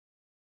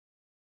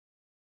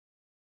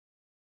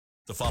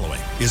The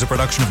following is a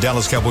production of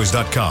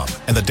DallasCowboys.com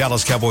and the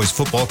Dallas Cowboys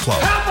Football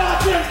Club. How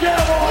about them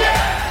Cowboys?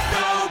 Yeah!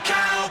 Go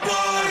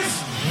Cowboys!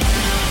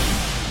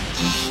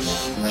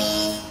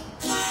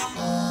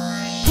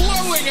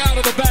 Blowing out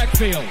of the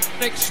backfield,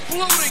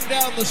 exploding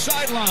down the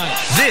sideline.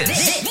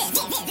 This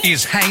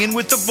is Hangin'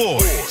 with the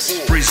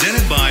Boys,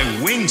 presented by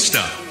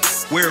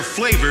Wingstop, where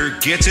flavor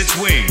gets its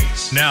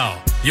wings.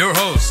 Now, your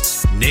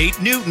hosts,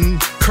 Nate Newton,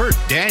 Kurt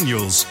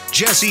Daniels,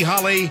 Jesse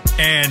Holley,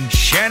 and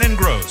Shannon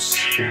Gross.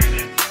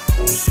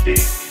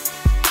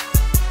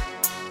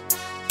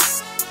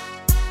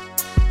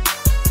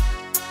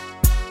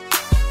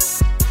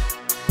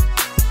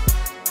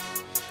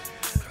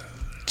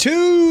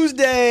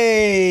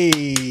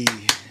 Tuesday,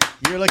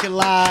 you're looking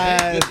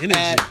live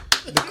at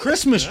the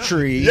Christmas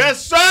tree.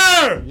 Yes, sir!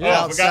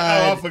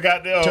 Outside I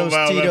forgot that.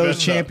 Tostitos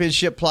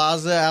Championship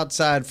Plaza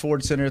outside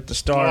Ford Center at the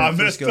Star in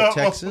Frisco,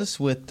 Texas,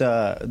 with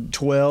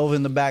 12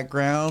 in the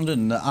background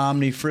and the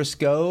Omni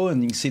Frisco,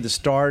 and you can see the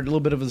Star, a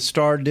little bit of the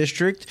Star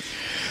District,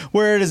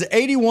 where it is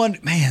 81.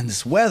 Man,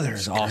 this weather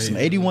is awesome.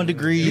 81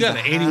 degrees. You got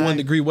an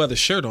 81-degree weather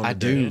shirt on. I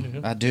do.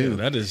 Yeah,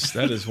 that is.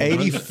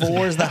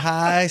 84 is the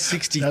high.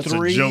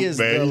 63 joke, is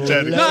man. the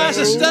You low.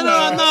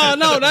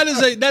 No. That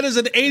is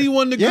an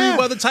 81-degree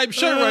weather type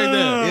shirt right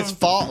there. It's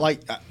fall,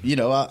 like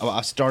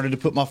I started to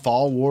put my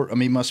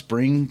my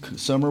spring,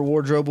 summer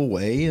wardrobe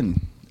away, and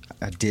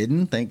I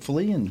didn't,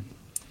 thankfully, and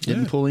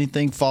didn't pull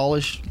anything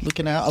fallish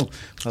looking out. Oh,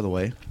 by the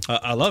way,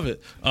 I love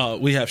it.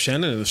 We have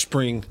Shannon in a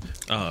spring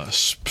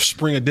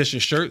edition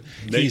shirt.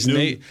 He's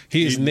Nate.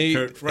 He is Nate.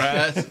 Kurt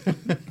fries.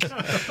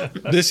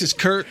 This is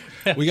Kurt.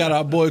 We got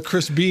our boy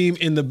Chris Beam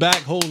in the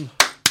back holding.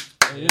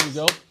 Here we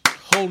go.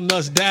 Holding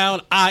us down.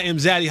 I am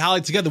Zaddy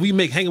Holly. Together we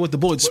make Hanging with the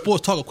Boys,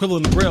 sports talk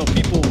equivalent of Braille.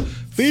 People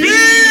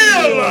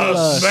Feel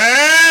us,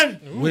 man!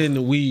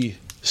 when we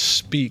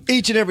speak.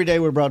 each and every day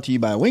we're brought to you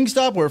by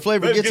Wingstop, where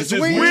flavor gets its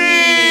wings. Where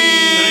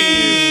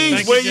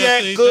you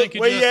at, Cook?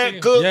 Where you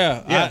at, Cook?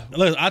 Yeah.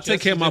 I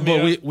take care of my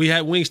boy. We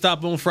had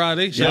Wingstop on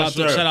Friday. Shout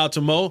out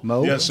to Mo.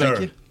 Yes, sir.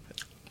 Thank you.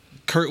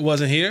 Kurt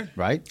wasn't here.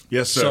 Right?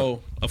 Yes, sir.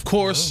 So, of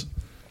course,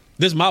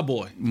 this is my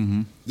boy.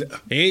 Mm-hmm.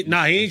 He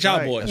ain't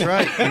y'all boy. That's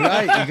right. You're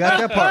right. You got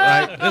that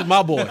part right. This is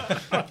my boy.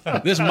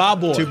 This is my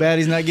boy. Too bad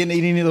he's not getting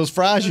to eat any of those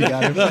fries you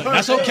got him.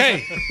 That's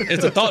okay.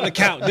 It's a thought to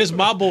count. This is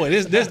my boy.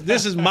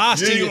 This is my You ain't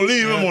senior. gonna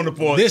leave him on the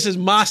porch. This is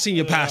my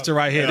senior pastor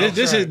right here.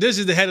 This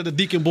is the head of the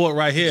deacon board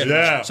right here.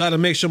 Yeah. So I had to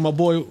make sure my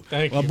boy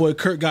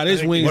Kurt got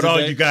his wings. What all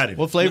today. you got him?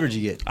 What flavor did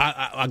you get?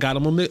 I got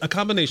him a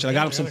combination. I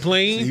got him some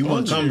plain. He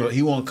won't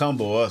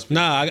combo us.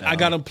 Nah, I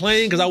got him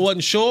plain because I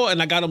wasn't sure,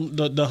 and I got him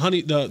the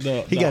honey.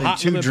 He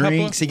got him 2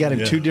 drinks. He got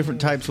him 2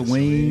 different types of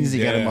wings.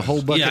 He got him a whole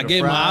bucket of fries. Yeah, I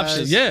gave him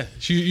options. Yeah,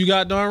 you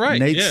got it darn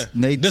right. Nate's,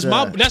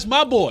 that's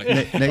my boy.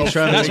 Nate's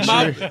trying to make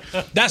sure.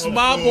 That's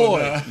my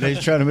boy.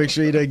 Nate's trying to make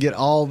sure he doesn't get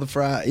all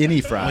the any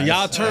fries. When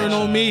y'all turn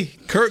on me,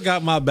 Kurt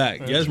got my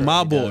back. Yes,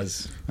 my boy.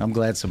 I'm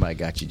glad somebody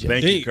got you, Jeff.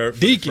 Thank you, Kurt, for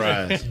the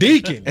fries.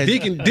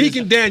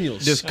 Deacon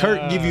Daniels. Did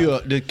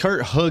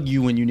Kurt hug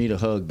you when you need a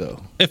hug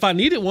though? If I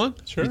needed one,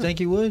 You think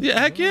he would? yeah,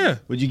 heck yeah.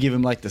 Would you give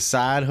him like the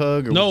side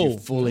hug or No, would you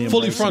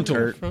fully frontal.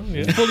 Kurt?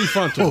 Fully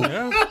frontal.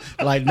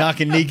 Like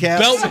knocking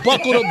kneecaps? Belt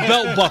buckle to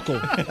belt buckle.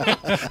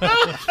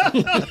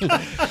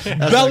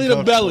 Belly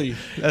to belly.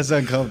 That's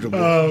uncomfortable.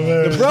 Oh,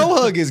 man. The bro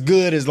hug is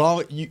good as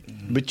long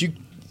but you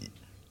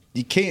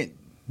can't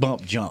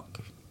bump junk.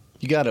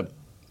 You gotta.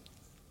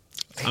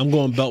 I'm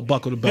going belt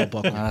buckle to belt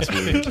buckle. That's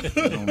weird.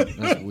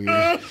 That's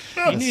weird.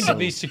 You need to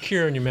be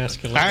secure in your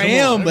masculinity. I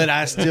am, but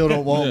I still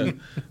don't want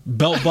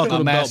Belt buckle my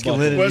to belt buckle.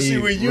 masculinity. Well, see,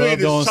 when you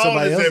ain't rubbed on as tall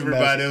somebody as else's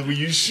everybody else, when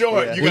you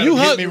short, you When gotta you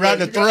hit hug me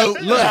right in the throat.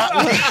 Look.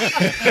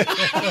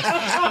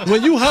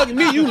 When you hug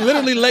me, you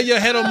literally lay your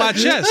head on my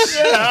chest.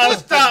 I'll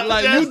stop.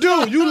 Like you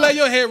do. You lay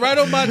your head right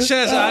on my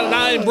chest.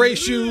 I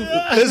embrace you.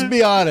 Let's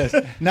be honest.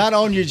 Not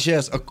on your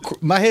chest.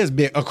 My head's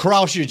big.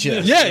 Across your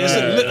chest.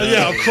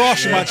 Yeah,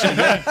 across my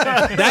chest.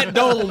 That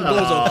dome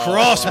goes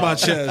across my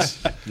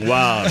chest.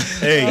 Wow.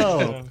 Hey.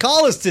 Oh,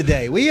 call us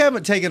today. We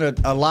haven't taken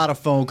a lot of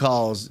phone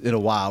calls in a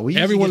while. We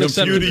Everyone usually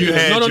except Computer, you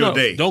computer. had No. your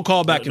day. Don't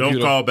call back, computer.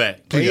 Don't call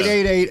back. get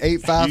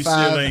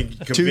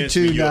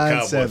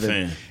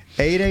 888-855-2297.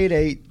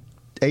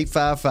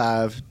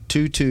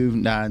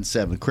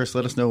 888-855-2297. Chris,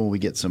 let us know when we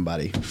get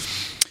somebody.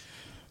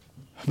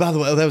 By the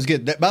way, that was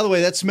good. By the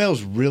way, that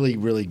smells really,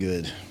 really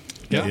good.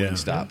 Yeah.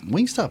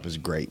 Wingstop is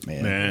great,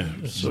 man.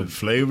 Man, so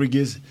flavor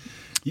gets.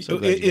 So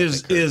glad you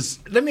got that,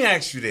 Let me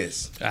ask you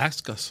this.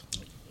 Ask us.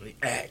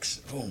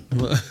 Boom.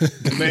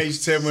 Man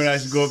used to tell me when I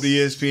used to go up to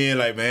ESPN,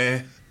 like,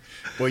 man,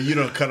 boy, you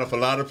don't cut up a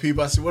lot of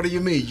people. I said, what do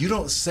you mean? You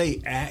don't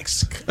say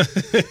ask.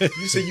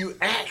 You say you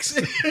ask.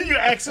 You're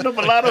asking up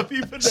a lot of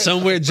people.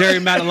 Somewhere Jerry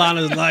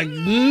Madelana is like,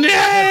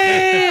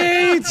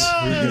 Nate!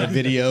 We're getting a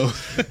video.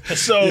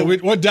 So Yeah,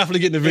 we're definitely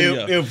getting the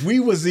video. if we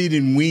was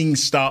eating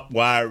Wingstop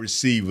wide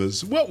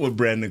receivers, what would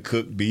Brandon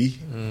Cook be?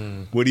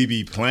 Would he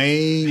be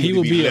plain? He would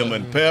would he be be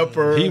lemon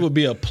pepper? He would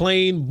be a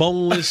plain,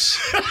 boneless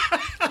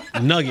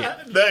nugget.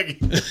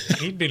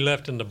 He'd be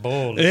left in the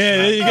bowl. Yeah,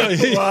 there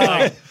you go.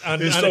 Wow.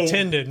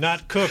 Unattended,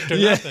 not cooked or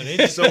nothing. He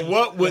just So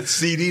what would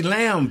CD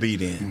Lamb be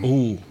then?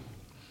 Ooh,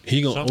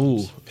 he gonna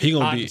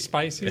hot be and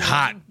spicy.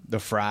 hot. The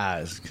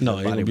fries. No,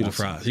 he gonna be the Nobody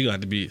fries. He gonna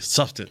have to be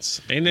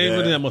substance. Ain't there Yeah.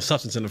 really that much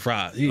substance in the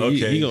fries. He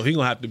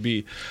gonna have to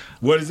be.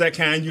 What is that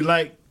kind you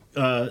like?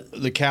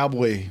 The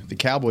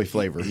cowboy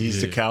flavor.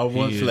 He's the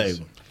cowboy he is.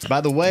 flavor. By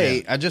the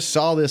way, I just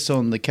saw this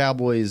on the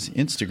Cowboys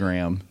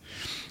Instagram.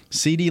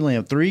 CD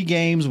Lamb, 3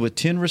 games with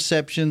 10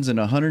 receptions and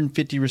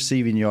 150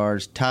 receiving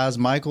yards, ties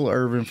Michael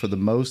Irvin for the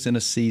most in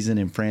a season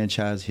in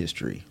franchise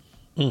history.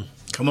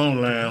 Come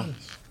on, Lamb.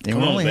 And Come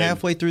we're on, only baby.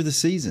 halfway through the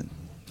season.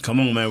 Come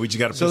on, man. We just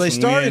got to put So they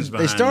some started. wins They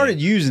behind started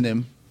that. using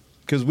him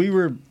because we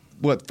were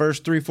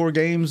first 3-4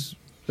 games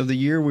of the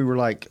year. We were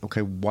like,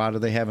 okay, why do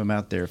they have him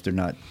out there if they're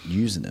not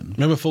using him?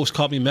 Remember, folks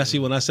called me messy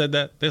when I said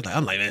that. They're like,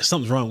 I'm like, man,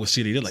 something's wrong with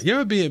CD. They're like,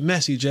 you're being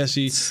messy,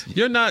 Jesse.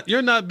 You're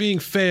not being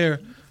fair.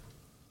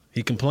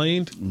 He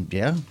complained.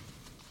 Yeah,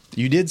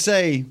 you did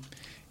say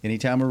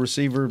anytime a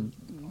receiver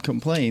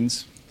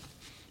complains,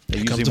 they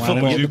usually comes the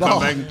wind up football.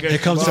 getting the ball. Here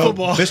comes the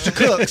football.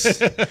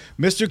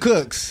 Mr.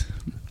 Cooks,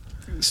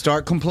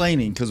 start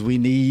complaining because we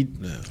need.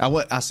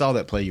 I saw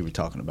that play you were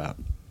talking about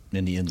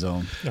in the end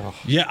zone.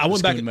 Yeah, I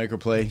went back. Maker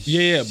play.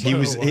 Yeah, he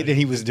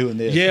was doing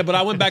this. Yeah, but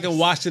I went back and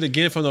watched it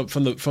again from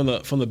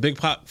the big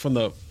pop from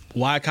the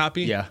wide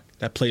copy. Yeah.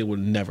 That play would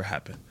never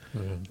happen.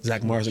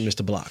 Zach Martin missed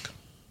a block.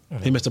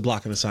 He missed a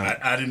block in the side.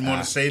 I didn't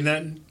want to say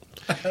nothing.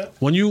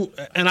 When you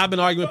and I've been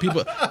arguing with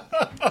people.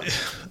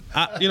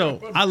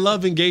 I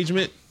love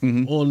engagement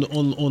on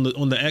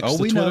the X, Oh,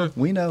 the we Twitter.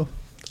 know.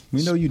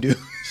 We know you do.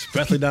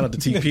 Especially down at the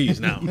TPs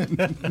now.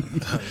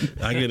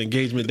 I get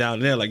engagement down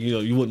there like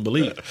you wouldn't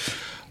believe.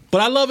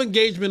 But I love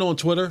engagement on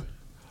Twitter.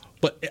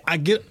 But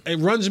it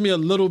runs me a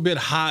little bit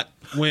hot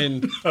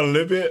when A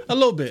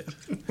little bit.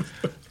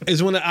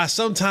 is when I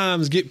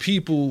sometimes get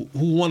people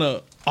who want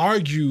to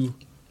argue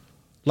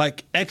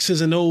like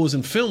X's and O's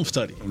in film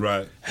study.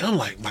 Right. And I'm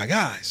like, my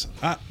guys,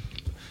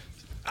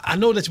 I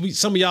know that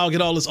some of y'all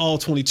get all this all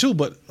 22,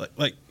 but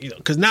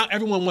because now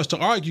everyone wants to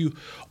argue,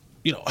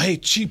 hey,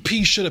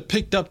 GP should have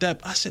picked up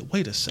that. I said,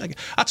 wait a second.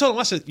 I told him,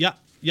 I said,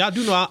 y'all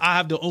do know I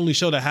have the only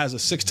show that has a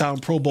 6-time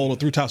Pro Bowl or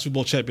 3-time Super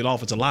Bowl champion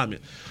offensive lineman.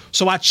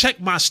 So I check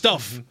my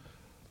stuff.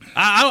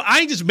 I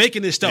ain't just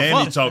making this stuff And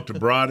up. he talked to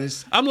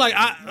Broadus. I'm like,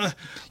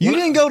 You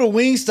didn't go to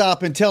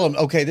Wingstop and tell them,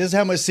 okay, this is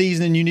how much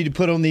seasoning you need to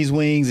put on these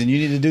wings, and you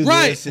need to do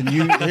Right. this, and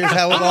here's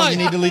how long like-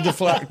 you need to leave the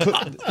fly.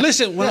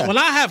 listen, when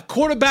I have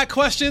quarterback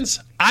questions,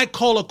 I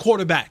call a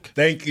quarterback.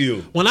 Thank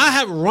you. When I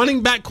have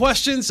running back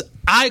questions,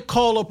 I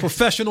call a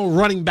professional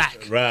running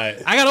back. Right.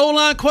 I got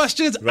O-line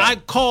questions, Right.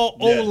 I call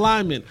Yeah.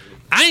 O-linemen.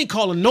 I ain't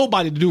calling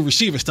nobody to do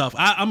receiver stuff.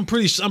 I'm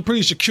pretty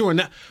secure in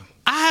that.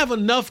 I have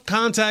enough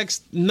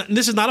contacts.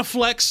 This is not a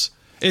flex.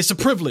 It's a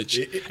privilege.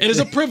 It is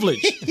a privilege.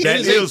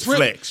 That is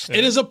flex.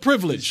 It is a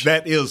privilege.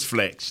 That is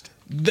flexed.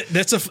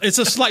 It's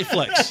a slight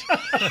flex.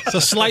 It's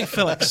a slight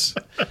flex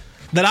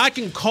that I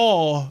can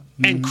call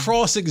and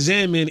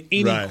cross-examine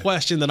any Right.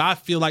 question that I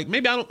feel like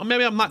maybe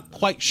I'm not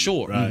quite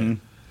sure. Right.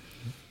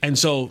 And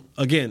so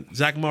again,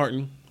 Zach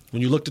Martin,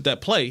 when you looked at that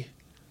play,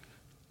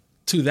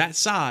 to that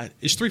side,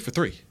 it's 3 for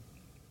 3.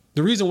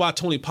 The reason why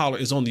Tony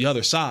Pollard is on the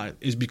other side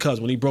is because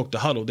when he broke the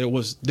huddle, there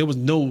was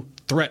no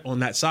threat on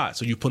that side.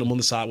 So you put him on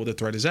the side where the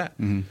threat is at.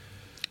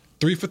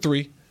 3 for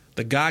 3.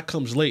 The guy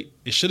comes late.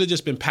 It should have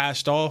just been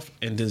passed off,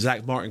 and then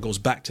Zach Martin goes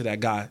back to that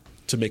guy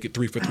to make it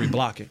 3 for 3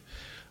 blocking.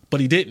 But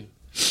he didn't.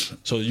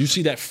 So you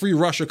see that free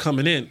rusher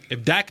coming in.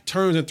 If Dak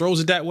turns and throws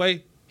it that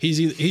way, he's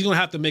going to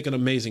have to make an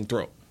amazing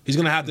throw. He's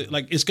going to have to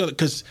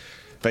because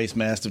Face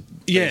mask.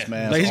 yeah, Face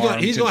mask, like arm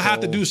he's gonna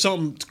have to control. do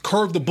something,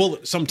 curve the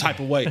bullet some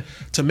type of way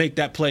to make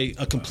that play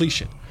a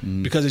completion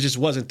because it just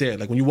wasn't there.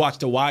 Like when you watch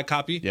the wide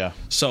copy, Yeah.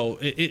 So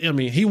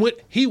he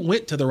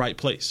went to the right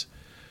place,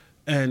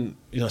 and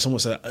someone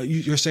said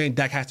you're saying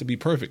Dak has to be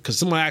perfect because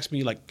someone asked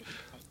me like,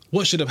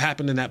 what should have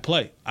happened in that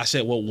play? I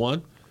said, well,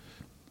 one,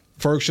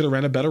 Ferg should have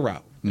ran a better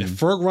route. If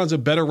Ferg runs a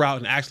better route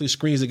and actually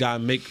screens the guy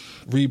and make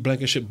Reed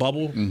Blankenship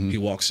bubble, he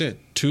walks in.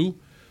 2.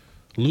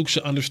 Luke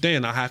should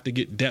understand I have to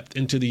get depth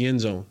into the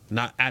end zone,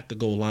 not at the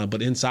goal line,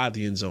 but inside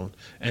the end zone.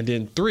 And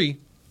then 3,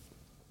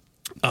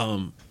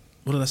 what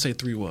did I say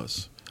 3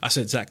 was? I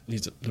said Zach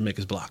needs to make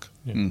his block.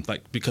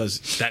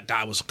 Because that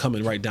guy was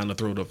coming right down the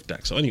throat of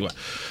Dak. So anyway,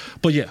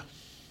 but yeah,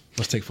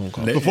 let's take phone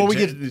calls. Before we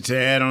get to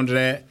add on to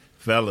that,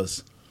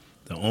 fellas,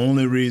 the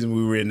only reason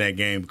we were in that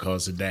game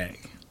because of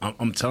Dak.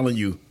 I'm telling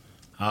you,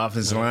 our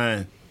offensive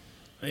line,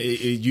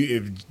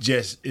 it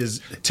just is.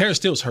 Terrence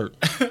Steele's hurt.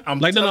 I'm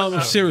no, telling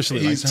you, seriously.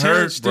 he's like,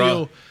 Terrence hurt,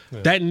 bro.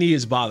 Steele, that knee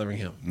is bothering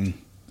him.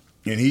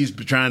 And he's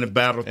trying to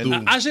battle And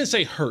through. I shouldn't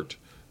say hurt.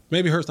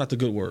 Maybe hurt's not the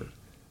good word.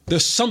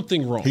 There's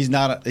something wrong. He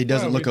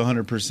doesn't look we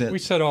 100%. We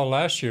said all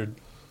last year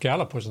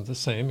Gallup wasn't the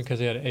same because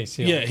he had an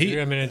ACL. Yeah,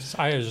 injury.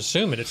 I was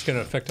assuming it's going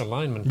to affect a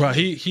lineman. Bro,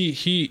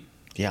 he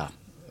Yeah.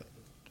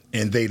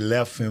 And they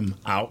left him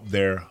out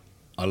there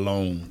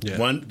alone. Yeah.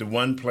 The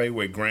one play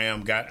where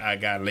I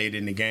got late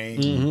in the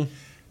game,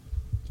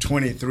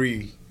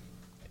 23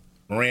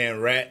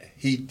 ran rat.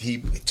 He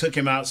took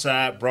him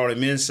outside, brought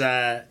him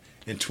inside,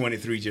 and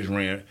 23 just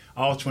ran.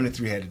 All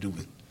 23 had to do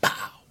was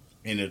pow,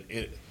 and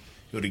it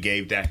would have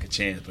gave Dak a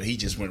chance, but he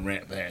just went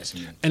ran past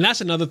him. And that's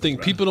another thing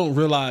people don't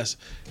realize.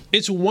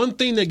 It's one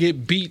thing to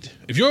get beat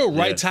if you're a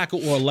right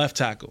tackle or a left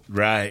tackle.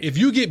 Right. If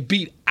you get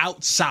beat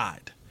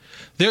outside,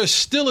 there's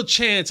still a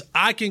chance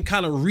I can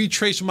kind of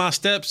retrace my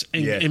steps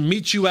and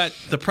meet you at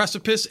the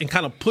precipice and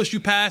kind of push you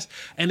past,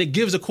 and it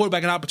gives the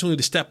quarterback an opportunity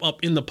to step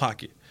up in the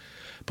pocket.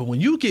 But when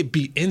you get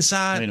beat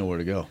inside, there ain't nowhere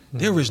to go.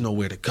 There is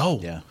nowhere to go.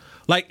 Yeah.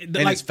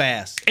 It's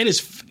fast. And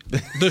it's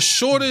the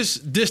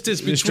shortest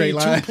distance between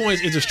 2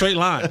 points is a straight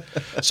line.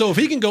 So if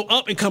he can go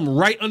up and come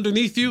right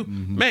underneath you,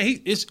 man,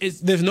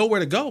 there's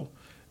nowhere to go.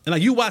 And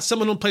like you watch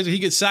some of them plays that he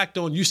gets sacked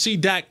on, you see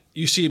Dak,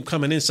 you see him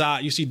coming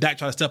inside, you see Dak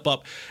try to step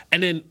up,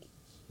 and then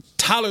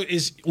Tyler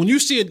is when you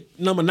see a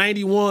number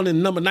 91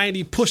 and number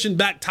 90 pushing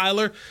back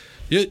Tyler,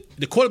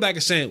 the quarterback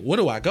is saying, "Where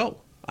do I go?"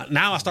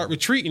 Now I start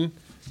retreating,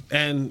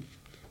 and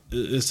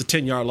it's a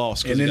 10-yard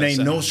loss. And then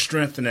ain't no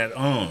strength in that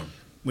arm.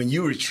 When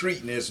you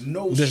retreating, there's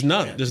nothing. There's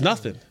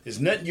nothing. There's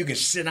nothing you can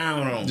sit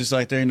down on. Just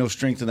like there ain't no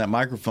strength in that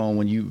microphone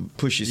when you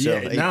push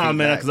yourself. Nah,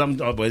 man, because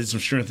but there's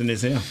some strength in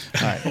this here.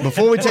 All right.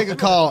 Before we take a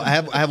call, I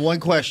have one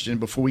question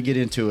before we get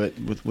into it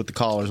with the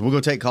callers. We'll go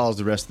take calls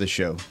the rest of the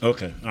show.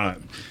 Okay. All right.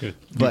 Good.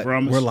 But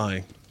we're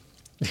lying.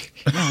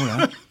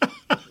 No,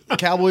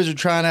 Cowboys are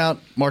trying out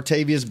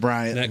Martavius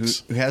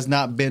Bryant, who has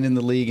not been in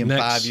the league in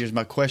 5 years.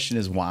 My question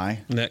is why?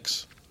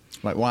 Next.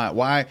 Like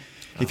why?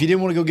 If you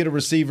didn't want to go get a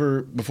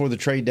receiver before the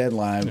trade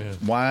deadline,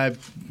 why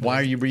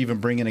are you even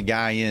bringing a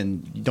guy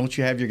in? Don't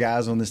you have your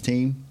guys on this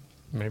team?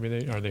 Maybe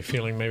they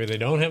feeling maybe they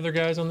don't have their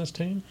guys on this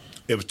team?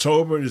 If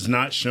Tolbert has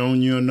not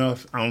shown you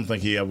enough, I don't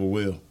think he ever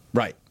will.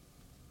 Right.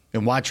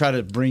 And why try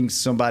to bring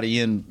somebody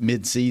in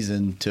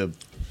mid-season to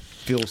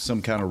fill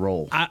some kind of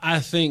role?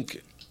 I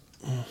think.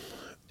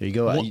 There you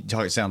go.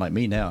 You sound like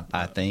me now.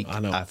 I think. I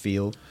know. I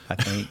feel. I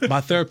think.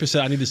 My therapist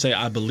said I need to say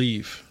I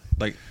believe.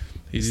 Like.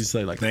 He's just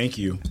say like, "Thank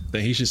you."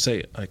 Then he should say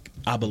it like,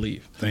 "I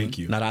believe." Thank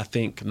you. Not I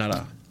think.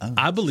 Not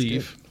I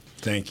believe.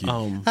 Thank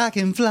you. I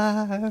can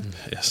fly.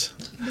 Yes.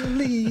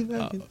 Believe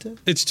I can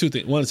it's two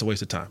things. One, it's a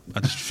waste of time.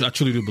 I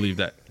truly do believe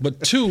that. But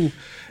two,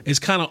 it's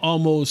kind of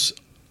almost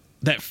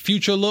that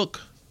future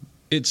look.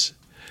 This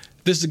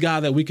is a guy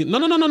that we can.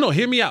 No.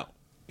 Hear me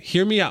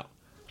out.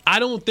 I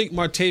don't think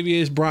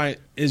Martavius Bryant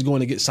is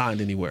going to get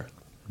signed anywhere.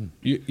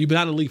 You've been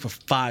out of the league for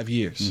 5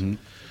 years,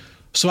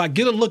 so I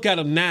get a look at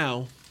him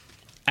now.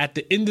 At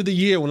the end of the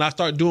year, when I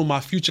start doing my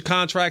future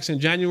contracts in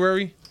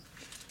January,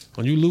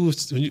 in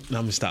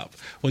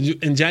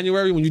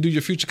January when you do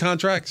your future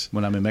contracts,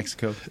 when I'm in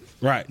Mexico,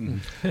 right?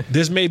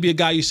 This may be a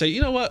guy you say,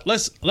 you know what?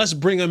 Let's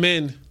bring him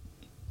in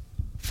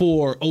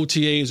for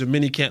OTAs or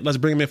mini camp. Let's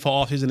bring him in for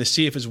off-season and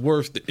see if it's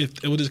worth.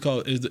 What is it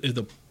called? Is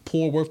the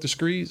pour worth the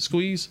squeeze?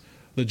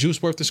 The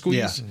juice worth the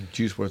squeeze? Yeah,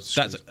 juice worth the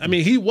squeeze. I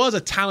mean, he was a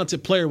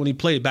talented player when he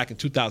played back in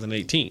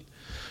 2018.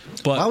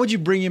 But why would you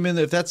bring him in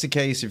if that's the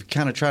case? If you're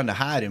kind of trying to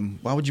hide him,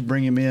 why would you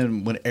bring him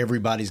in when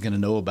everybody's going to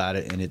know about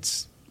it and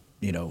it's,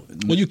 Well,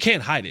 you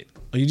can't hide it.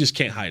 You just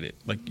can't hide it.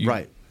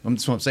 Right.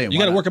 That's what I'm saying. You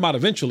got to work him out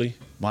eventually.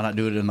 Why not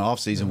do it in the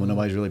offseason when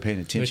nobody's really paying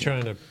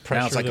attention? They're trying to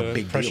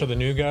pressure the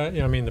new guy.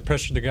 The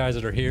pressure the guys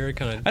that are here.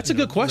 That's a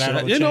good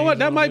question. You know what?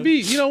 That might be.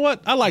 You know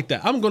what? I like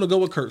that. I'm going to go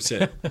with Kurt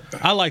said.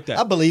 I like that.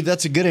 I believe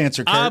that's a good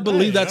answer, Kurt. I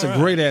believe that's a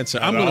great answer.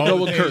 I'm going to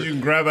go with Kurt. You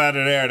can grab out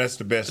of there. That's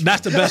the best.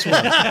 That's the best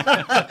one.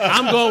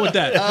 I'm going with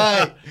that. All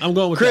right. I'm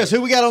going with Chris, that.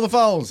 who we got on the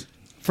phones?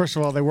 First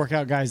of all, they work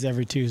out guys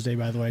every Tuesday,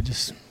 by the way.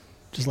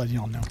 Just letting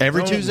y'all know.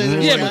 Every Tuesday?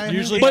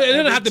 But it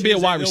doesn't have to be a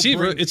wide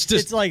receiver. It's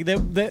just. It's like,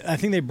 I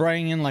think they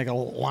bring in like a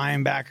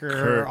linebacker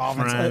or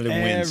offensive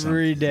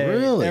every day.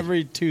 Really?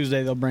 Every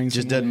Tuesday they'll bring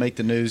just doesn't make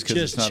the news because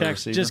it's not a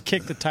receiver? Just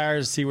kick the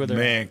tires, see where they're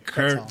at. Man,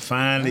 Kurt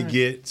finally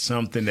get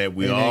something that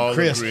we all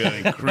agree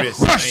on. Chris.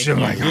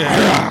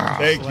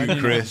 Thank you,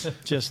 Chris.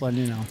 Just letting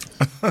you know.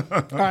 All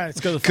right,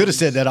 let's go to the Could have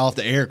said that off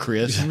the air,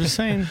 Chris. I'm just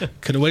saying.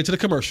 Could have waited to the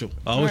commercial.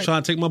 Always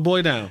trying to take my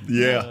boy down.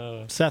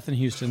 Yeah. Seth in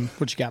Houston.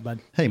 What you got, bud?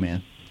 Hey,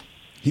 man.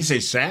 He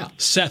say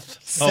Seth.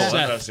 Seth. Oh, I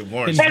thought it said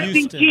Warren.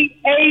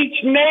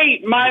 S-E-T-H,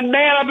 Nate, my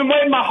man. I've been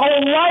waiting my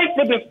whole life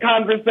for this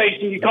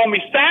conversation. You call me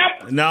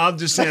Sap? No, I'm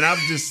just saying.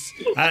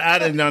 I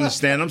didn't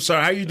understand. I'm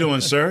sorry. How you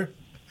doing, sir?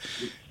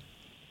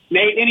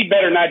 Nate, any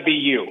better not be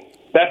you.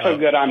 That's how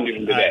good I'm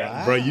doing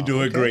today. Bro, you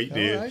doing great,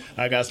 dude. Right.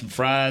 I got some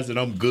fries and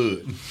I'm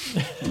good.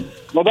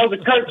 Well, those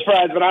are Kurt's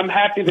fries, but I'm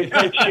happy that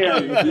Kurt's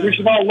sharing. We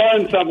should all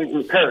learn something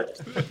from Kurt.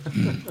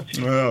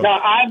 Well. Now,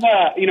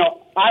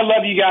 I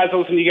love you guys. I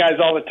listen to you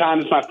guys all the time.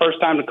 It's my first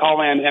time to call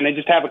in, and I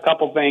just have a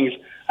couple things.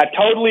 I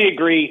totally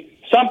agree.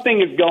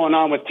 Something is going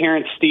on with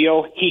Terrence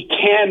Steele. He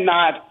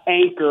cannot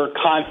anchor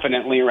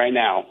confidently right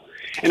now.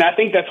 And I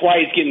think that's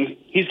why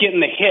he's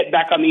getting the hit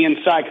back on the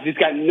inside, because he's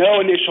got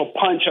no initial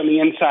punch on the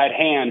inside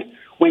hand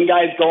when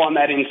guys go on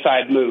that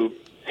inside move.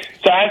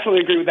 So I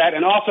absolutely agree with that.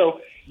 And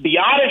also,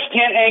 Biotis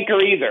can't anchor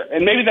either.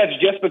 And maybe that's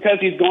just because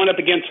he's going up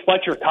against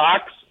Fletcher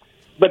Cox.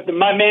 But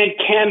my man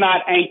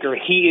cannot anchor.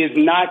 He is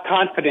not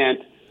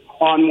confident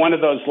on one of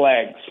those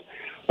legs.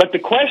 But the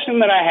question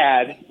that I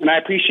had, and I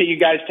appreciate you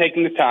guys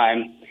taking the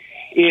time,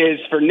 is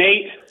for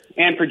Nate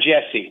and for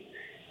Jesse.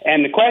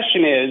 And the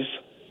question is,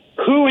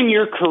 who in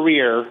your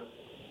career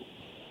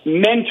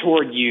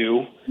mentored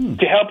you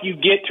to help you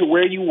get to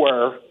where you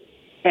were,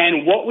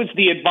 and what was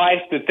the advice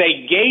that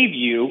they gave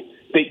you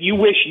that you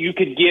wish you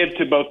could give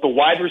to both the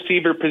wide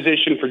receiver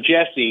position for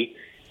Jesse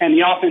and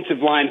the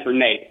offensive line for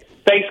Nate?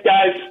 Thanks,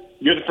 guys.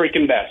 You're the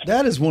freaking best.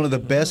 That is one of the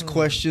best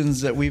questions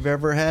that we've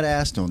ever had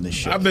asked on this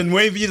show. I've been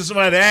waiting for you to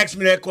somebody to ask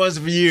me that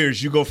question for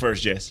years. You go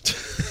first, Jess.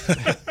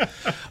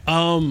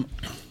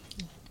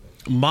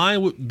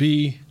 Mine would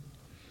be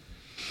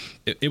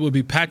it would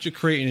be Patrick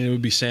Creighton and it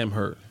would be Sam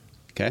Hurd.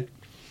 Okay.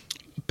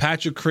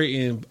 Patrick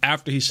Creighton,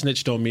 after he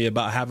snitched on me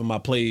about having my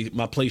play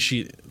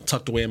sheet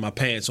tucked away in my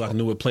pants so I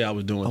knew what play I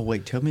was doing. Oh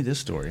wait, tell me this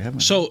story. All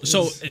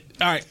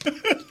right.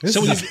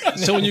 So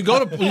when you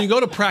go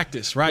to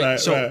practice, right?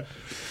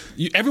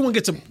 Everyone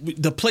gets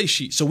the play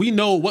sheet, so we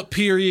know what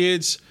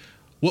periods,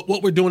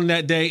 what we're doing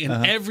that day,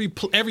 and every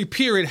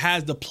period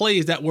has the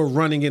plays that we're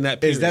running in that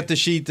period. Is that the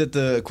sheet that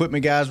the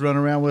equipment guys run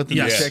around with? And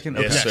yes. Checking?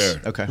 Okay. Yes,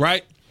 sir. Okay.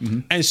 Right.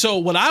 Mm-hmm. And so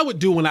what I would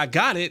do when I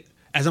got it,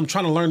 as I'm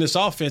trying to learn this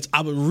offense,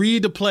 I would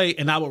read the play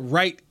and I would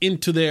write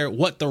into there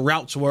what the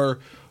routes were.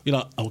 You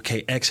know,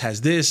 okay, X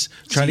has this.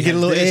 Trying to get a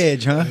little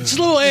edge, huh? Just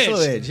a little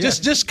edge. Yeah.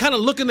 Just kind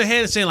of looking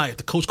ahead and saying, like, if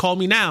the coach called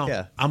me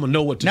now, I'm going to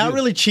know what to do. Not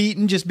really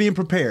cheating, just being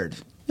prepared.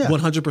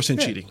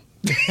 100% cheating.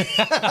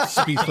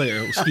 Be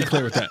clear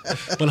with that.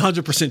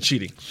 100%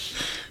 cheating.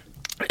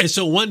 And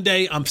so one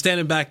day I'm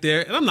standing back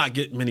there and I'm not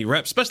getting many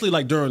reps, especially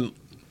like during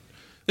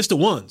it's the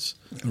ones.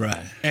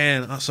 Right.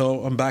 And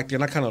so I'm back there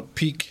and I kind of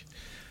peek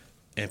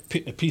and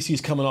PC's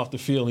coming off the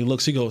field and he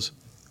looks, he goes,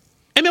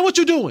 "Hey man, what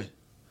you doing?"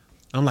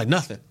 I'm like,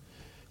 "Nothing."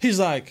 He's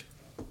like,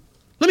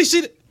 "Let me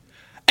see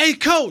Hey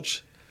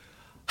coach,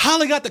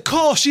 Holly got the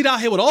call sheet out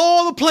here with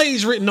all the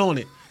plays written on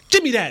it.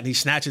 Give me that." And he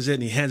snatches it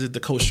and he hands it to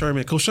Coach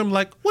Sherman. Coach Sherman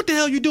like, "What the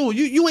hell you doing?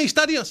 You ain't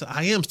studying?" I said,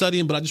 "I am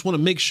studying, but I just want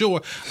to make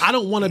sure. I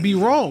don't want to be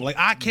wrong. Like,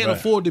 I can't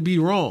afford to be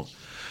wrong."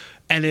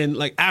 And then,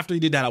 like, after he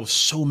did that, I was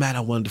so mad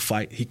I wanted to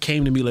fight. He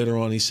came to me later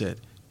on and he said,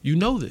 "You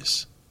know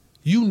this.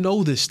 You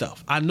know this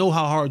stuff. I know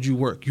how hard you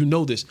work. You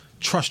know this.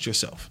 Trust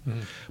yourself."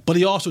 Mm-hmm. But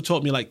he also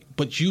told me, like,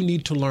 but you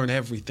need to learn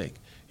everything.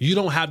 You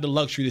don't have the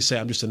luxury to say,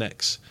 "I'm just an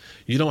X."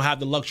 You don't have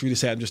the luxury to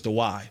say, "I'm just a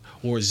Y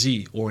or a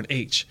Z or an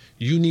H."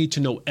 You need to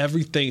know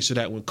everything so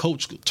that when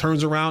coach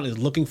turns around and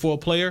is looking for a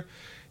player,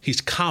 he's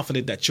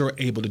confident that you're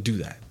able to do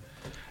that.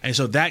 And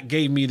so that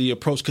gave me the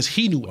approach because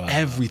he knew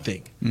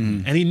everything.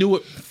 Mm-hmm. And he knew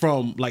it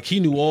from, like,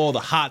 he knew all the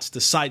hots, the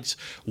sites,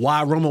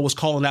 why Romo was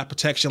calling that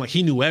protection. Like,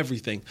 he knew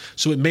everything.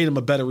 So it made him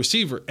a better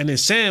receiver. And then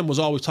Sam was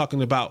always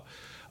talking about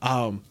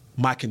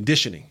my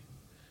conditioning.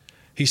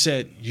 He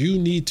said, "You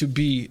need to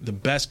be the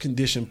best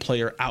conditioned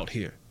player out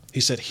here."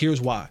 He said,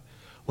 "Here's why.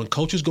 When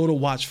coaches go to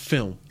watch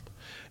film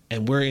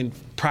and we're in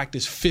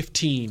practice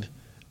 15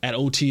 at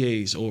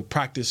OTAs or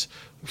practice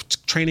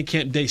training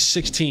camp day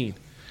 16,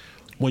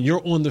 when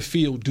you're on the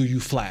field, do you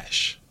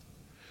flash?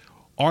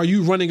 Are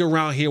you running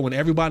around here when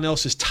everybody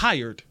else is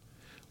tired?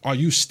 Are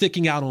you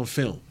sticking out on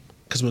film?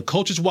 Because when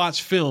coaches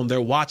watch film, they're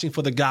watching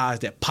for the guys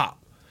that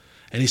pop."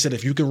 And he said,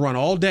 if you can run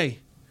all day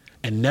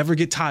and never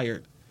get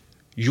tired,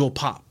 you'll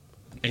pop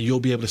and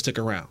you'll be able to stick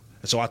around.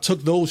 And so I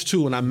took those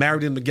two and I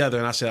married them together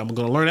and I said, I'm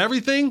going to learn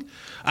everything.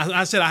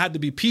 I said I had to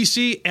be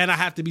PC and I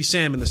have to be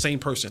Sam in the same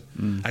person.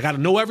 I got to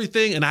know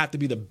everything and I have to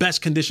be the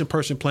best conditioned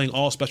person playing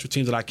all special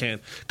teams that I can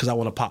because I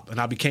want to pop. And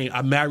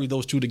I married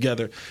those two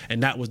together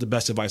and that was the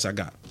best advice I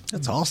got.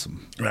 That's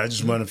awesome. I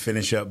just want to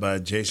finish up by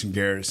Jason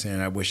Garrett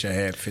saying, "I wish I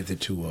had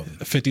 52 of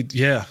them." 50,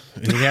 yeah.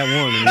 And he had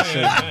one. And he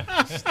said,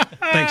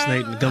 "Thanks,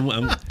 Nate.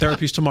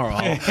 Therapy's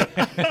tomorrow."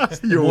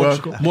 You're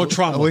welcome. More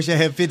trauma. I wish I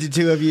had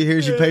 52 of you.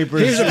 Here's your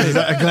papers.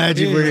 I'm glad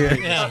you were here.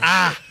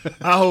 I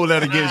hold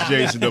that against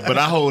Jason, though, but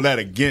I hold that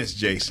against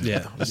Jason.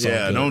 Yeah.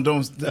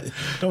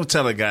 Don't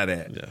tell a guy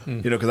that. Yeah.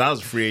 You know, because I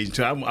was a free agent,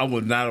 too. I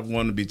would not have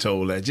wanted to be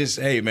told that.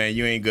 Just, hey, man,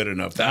 you ain't good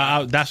enough.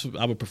 I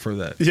would prefer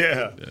that.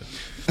 Yeah.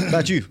 How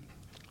about you?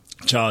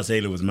 Charles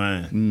Haley was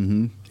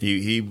mine.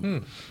 Mm-hmm.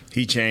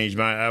 He changed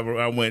my.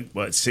 I went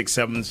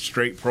 6-7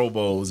 straight Pro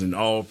Bowls and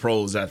all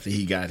pros after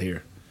he got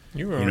here.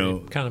 You were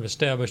already kind of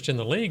established in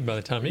the league by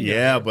the time he got here.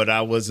 Yeah, but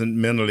I wasn't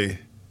mentally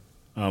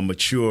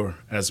mature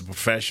as a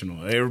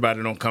professional.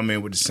 Everybody don't come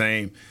in with the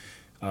same.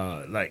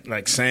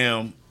 Like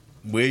Sam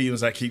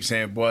Williams, I keep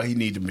saying, boy, he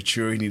need to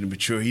mature. He need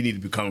to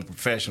become a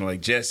professional.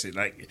 Like Jesse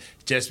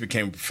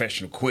became a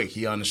professional quick.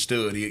 He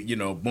understood.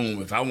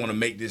 Boom. If I want to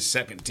make this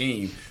second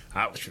team,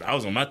 I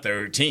was on my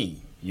third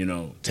team.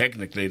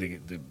 Technically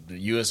the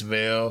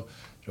USFL,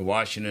 the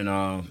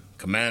Washington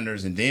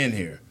Commanders, and then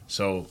here.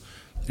 So,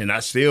 and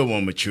I still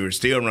won't mature.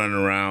 Still running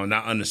around,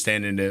 not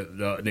understanding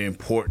the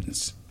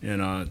importance.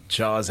 And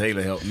Charles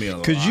Haley helped me a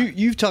lot. Because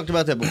you've talked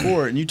about that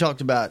before, and you talked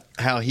about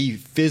how he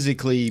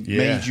physically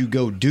made you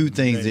go do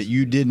things that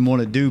you didn't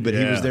want to do, but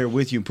he was there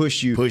with you and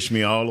pushed you. Pushed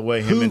me all the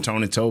way, him and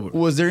Tony Tolbert.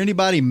 Was there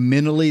anybody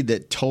mentally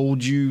that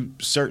told you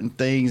certain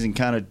things and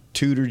kind of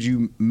tutored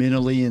you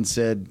mentally and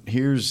said,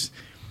 here's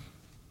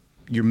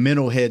your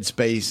mental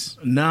headspace?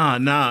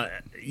 Nah.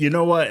 You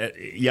know what?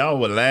 Y'all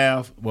would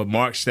laugh with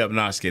Mark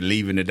Stepnoski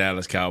leaving the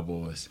Dallas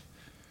Cowboys.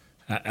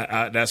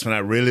 That's when I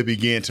really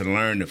began to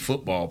learn the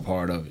football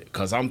part of it.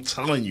 Because I'm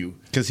telling you.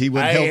 Because he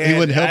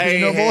wouldn't help you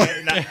no more?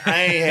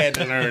 I ain't had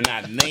to learn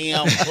not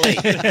damn play.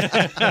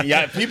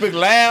 Yeah, people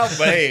laugh,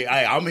 but hey,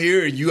 I'm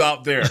here and you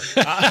out there.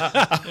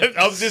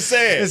 I was just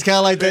saying. It's kind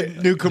of like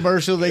that new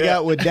commercial they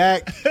got with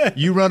Dak.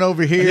 You run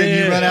over here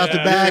and you run out the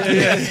back.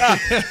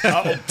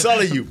 I'm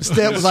telling you.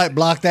 Step was like,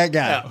 block that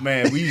guy.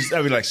 Man, I'd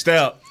be like,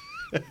 Step.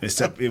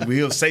 Except if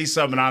he'll say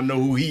something, I know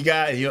who he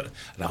got. He'll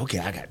like, okay,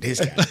 I got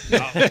this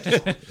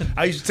guy.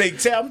 I used to take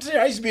tests.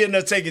 I used to be in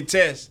there taking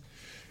tests,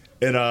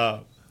 and I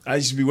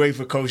used to be waiting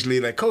for Coach Lee.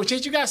 Like, Coach,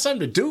 ain't you got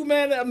something to do,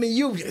 man? I mean,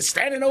 you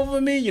standing over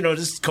me. You know,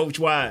 this is Coach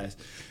Wise.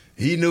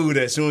 He knew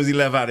that as soon as he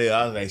left out there,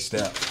 I was like,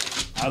 Step.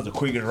 I was the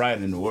quickest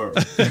writer in the world.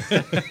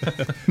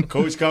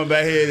 Coach come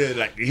back here, and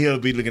like he'll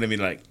be looking at me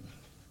like.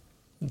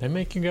 They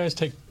make you guys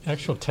take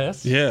actual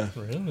tests? Yeah.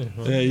 Really?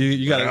 Huh? Yeah,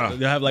 you got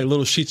to have like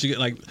little sheets. You get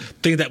like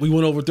things that we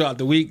went over throughout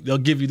the week. They'll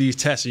give you these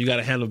tests, and you got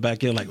to handle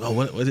back in. Like, oh,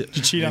 what is it? Did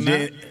you cheat on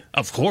that?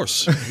 Of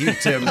course. You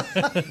tell me.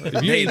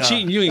 If you ain't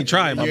cheating, you ain't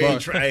trying, my boy.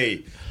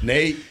 Hey,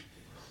 Nate,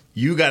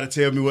 you got to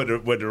tell me what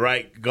the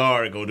right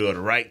guard going to do or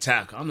the right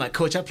tackle. I'm like,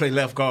 Coach, I play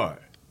left guard.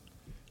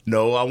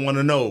 No, I want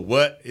to know,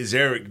 what is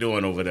Eric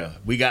doing over there?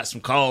 We got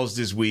some calls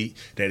this week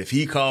that if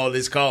he called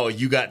this call,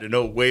 you got to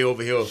know way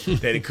over here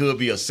that it could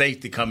be a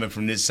safety coming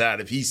from this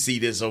side if he see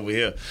this over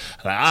here.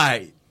 Like, all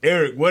right,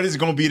 Eric, what is it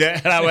going to be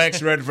that? And I was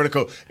actually ready for the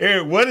coach.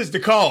 Eric, what is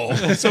the call?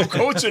 So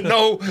Coach will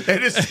know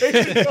that it's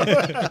safety.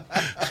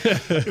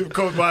 If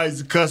Coach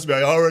Myers cuss me,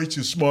 all right,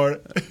 you're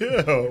smart.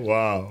 Oh,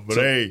 wow. But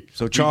hey.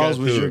 So Charles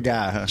was your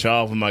guy, huh?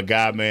 Charles was my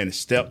guy, man. And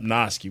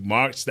Stepnoski.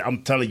 Mark,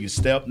 I'm telling you,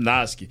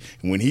 Stepnoski.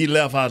 And when he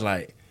left, I was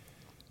like,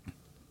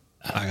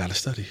 I gotta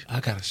study. I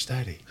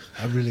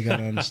really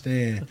gotta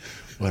understand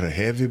what a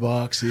heavy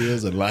box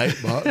is, a light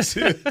box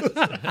is.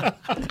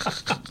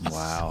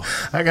 Wow.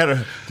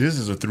 This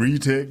is a 3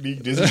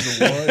 technique, this is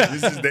a 1,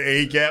 this is the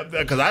A gap.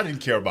 Because I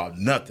didn't care about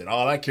nothing.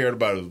 All I cared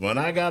about was when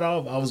I got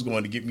off, I was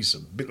going to get me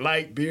some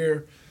light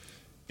beer.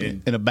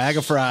 And a bag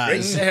of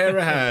fries.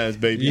 Sahara Hines,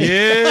 baby.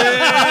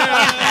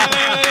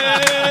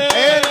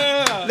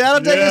 That'll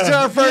take us to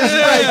our first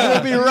break.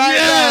 We'll be right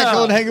back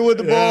on Hanging with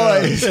the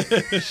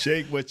Boys.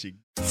 Shake what you.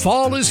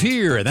 Fall is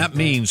here, and that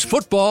means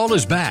football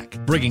is back,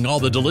 bringing all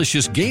the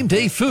delicious game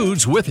day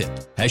foods with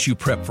it. As you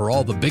prep for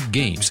all the big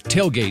games,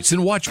 tailgates,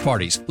 and watch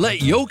parties,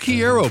 let Yo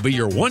Quiero be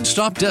your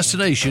one-stop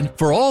destination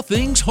for all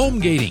things home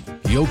gating.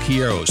 Yo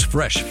Quiero's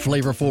fresh,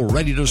 flavorful,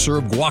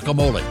 ready-to-serve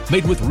guacamole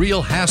made with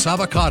real Hass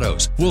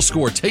avocados will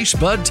score taste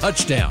bud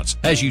touchdowns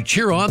as you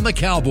cheer on the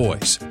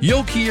Cowboys.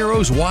 Yo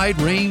Quiero's wide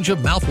range of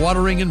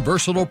mouthwatering and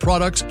versatile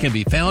products can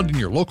be found in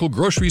your local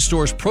grocery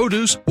store's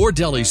produce or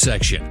deli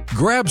section.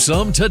 Grab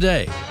some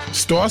today.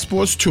 Star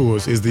Sports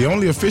Tours is the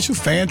only official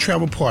fan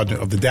travel partner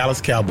of the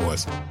Dallas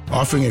Cowboys,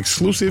 offering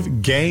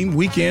exclusive game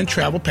weekend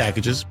travel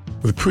packages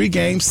with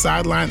pre-game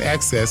sideline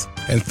access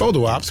and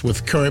photo ops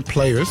with current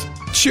players,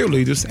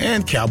 cheerleaders,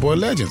 and Cowboy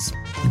legends.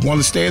 You want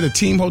to stay at a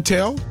team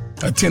hotel,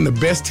 attend the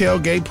best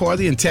tailgate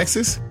party in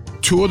Texas,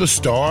 tour the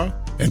Star,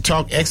 and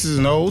talk X's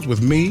and O's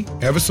with me,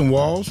 Everson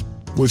Walls?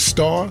 With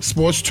Star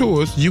Sports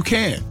Tours, you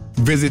can.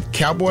 Visit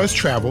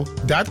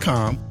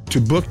cowboystravel.com to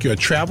book your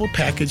travel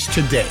package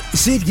today.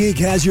 SeatGeek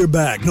has your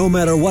back no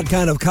matter what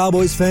kind of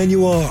Cowboys fan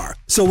you are.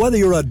 So whether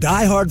you're a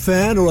diehard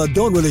fan or a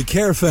don't really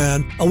care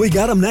fan, a we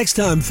got 'em next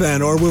time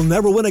fan or we'll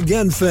never win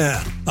again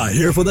fan, a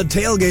here for the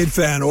tailgate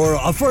fan or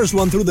a first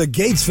one through the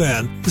gates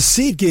fan,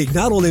 SeatGeek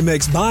not only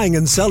makes buying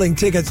and selling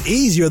tickets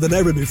easier than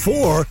ever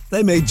before,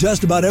 they make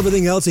just about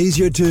everything else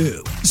easier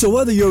too. So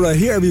whether you're a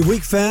here every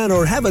week fan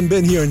or haven't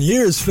been here in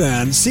years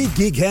fan,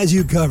 SeatGeek has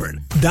you covered.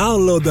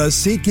 Download the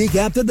SeatGeek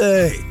app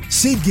today.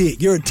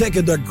 SeatGeek, your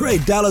ticket to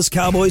great Dallas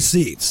Cowboys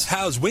seats.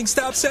 How's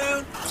Wingstop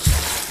sound?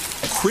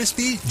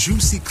 Crispy,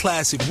 juicy,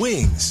 classic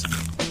wings.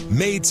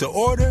 Made to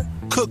order,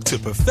 cooked to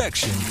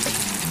perfection.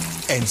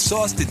 And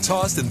sauced and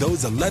tossed in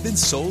those 11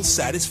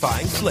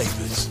 soul-satisfying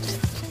flavors.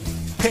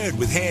 Paired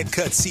with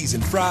hand-cut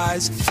seasoned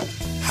fries,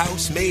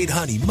 house-made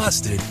honey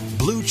mustard,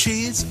 blue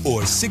cheese,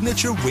 or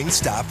signature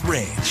Wingstop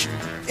ranch.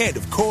 And,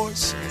 of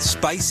course,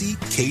 spicy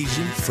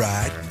Cajun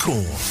fried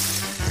corn.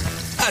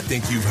 I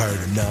think you've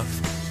heard enough.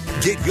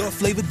 Get your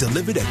flavor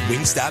delivered at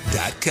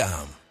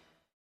wingstop.com.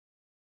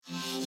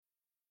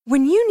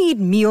 When you need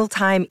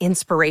mealtime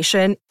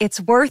inspiration,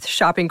 it's worth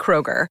shopping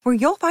Kroger, where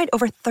you'll find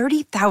over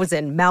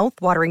 30,000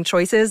 mouth-watering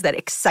choices that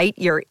excite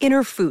your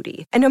inner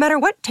foodie. And no matter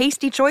what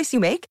tasty choice you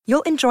make,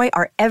 you'll enjoy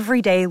our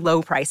everyday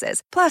low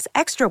prices, plus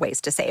extra ways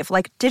to save,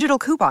 like digital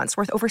coupons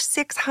worth over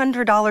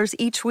 $600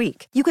 each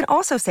week. You can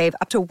also save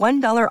up to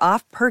 $1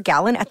 off per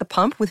gallon at the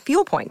pump with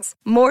fuel points.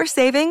 More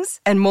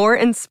savings and more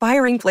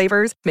inspiring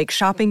flavors make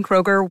shopping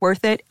Kroger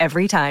worth it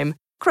every time.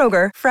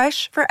 Kroger,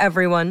 fresh for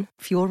everyone.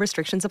 Fuel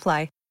restrictions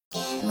apply.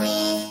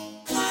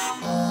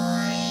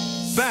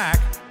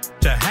 Back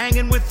to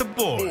Hanging with the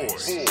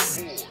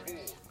Boys.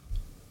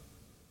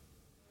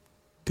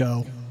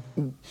 Go.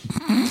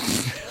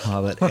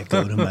 Oh, that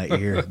echoed in my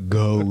ear.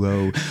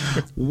 Go.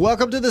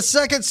 Welcome to the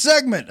second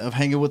segment of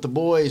Hanging with the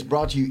Boys,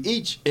 brought to you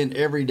each and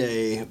every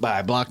day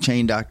by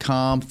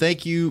blockchain.com.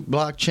 Thank you,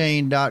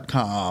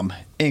 blockchain.com.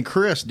 And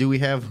Chris, do we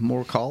have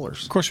more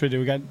callers? Of course we do.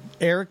 We got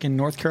Eric in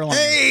North Carolina.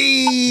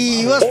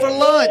 Hey, what's for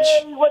lunch?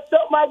 Hey, what's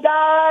up, my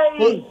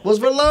guys? What's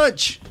for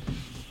lunch?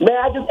 Man,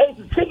 I just ate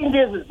some chicken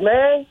gizzards,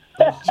 man.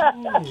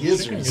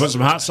 Put some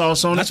hot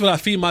sauce on it. That's what I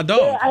feed my dog.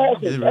 Yeah, I had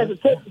some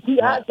chicken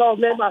hot sauce,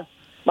 man.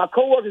 My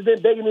coworkers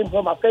been begging me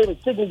for my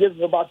favorite chicken gizzards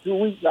for about 2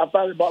 weeks, and I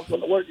finally bought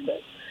some to work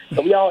today.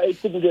 So we all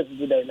ate chicken gizzards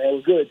today, man. It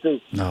was good too.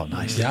 Oh,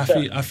 nice. Yeah,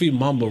 I feed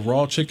Mamba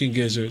raw chicken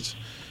gizzards,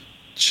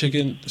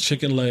 chicken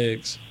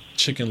legs,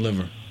 chicken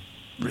liver.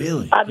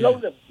 Really?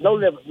 No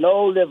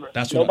liver.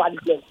 That's Nobody's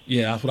liver.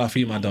 Yeah, that's what I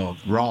feed my dog.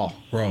 Raw.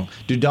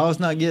 Do dogs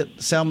not get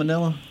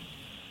salmonella?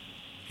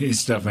 His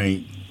stuff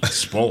ain't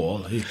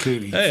spoiled. He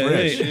could eat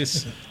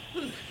fresh.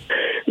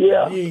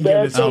 Yeah.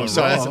 Oh,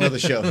 sorry, that's another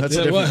show. That's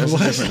a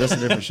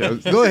different show.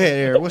 Go ahead,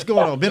 Eric. What's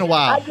going on? Been a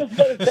while. I just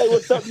want to say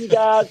what's up, you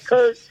guys.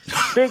 Kurt,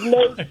 Big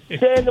Nate,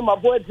 Shannon, my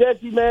boy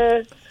Jesse,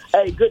 man.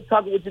 Hey, good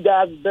talking with you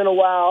guys. It's been a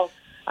while.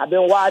 I've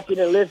been watching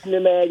and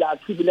listening, man. Y'all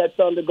keeping that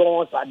thunder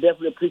going, so I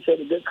definitely appreciate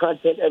the good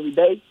content every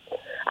day.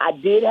 I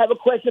did have a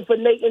question for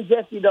Nate and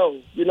Jesse,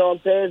 though. You know what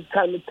I'm saying? It's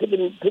kind of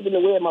picking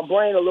away at my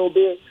brain a little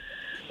bit.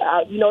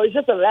 It's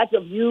just a lack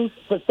of use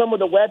for some of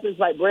the weapons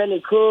like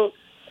Brandon Cooks,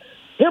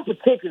 him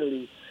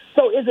particularly.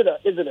 So is it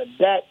a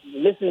Dak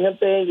missing him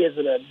thing? Is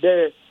it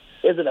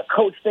a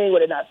coach thing where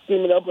they're not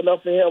scheming up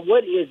enough for him?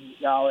 What is it,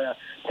 y'all?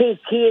 Teams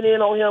keying in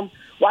on him.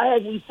 Why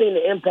haven't we seen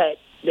the impact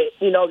that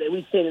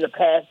we've seen in the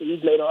past that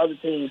he's made on other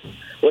teams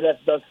with us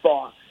thus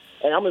far?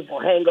 And I'm just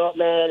gonna hang up,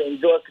 man, and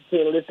enjoy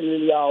continuing listening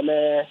to y'all,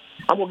 man.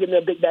 I'm gonna give me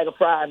a big bag of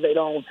fries later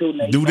on too,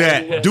 Nate. Do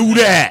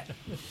that.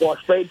 Going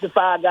straight to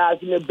Five Guys,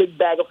 give me a big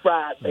bag of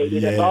fries, baby.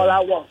 Yeah. That's all I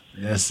want.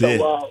 That's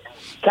it.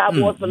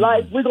 Cowboys for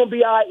life. We're gonna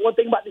be all right. One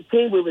thing about this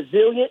team, we're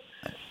resilient.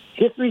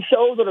 History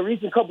shows in the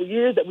recent couple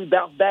years that we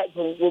bounce back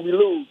from when we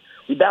lose.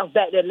 We bounce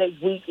back that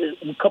next week,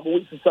 a couple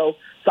weeks or so.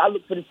 So I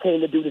look for this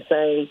team to do the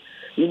same.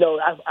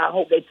 I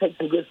hope they take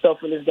some good stuff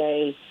from this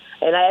game.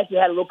 And I actually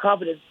had a little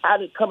confidence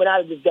coming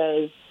out of this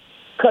game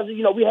because,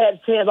 we had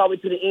a chance all the way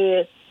to the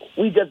end.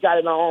 We just got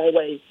it our own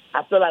way.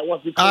 I feel like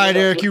once we... All right,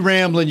 Eric, you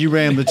rambling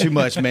too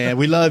much, man.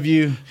 We love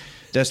you.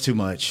 That's too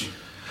much.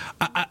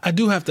 I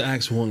do have to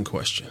ask one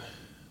question.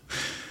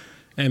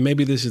 And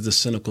maybe this is the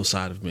cynical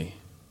side of me.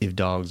 If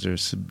dogs are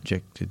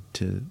subjected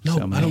to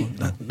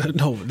salmonella.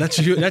 No, that's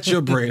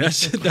your brain.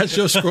 That's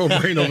your scroll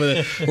brain over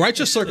there. Write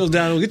your circles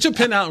down. Get your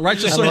pen out and write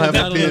your circles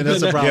down.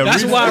 That's a problem.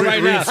 That's why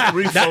right now.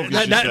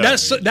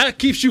 That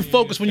keeps you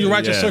focused when you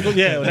write your circle.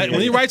 Yeah,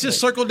 when he writes his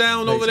circle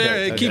down over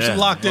there, it keeps him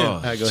locked in. Go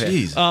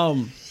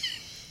ahead.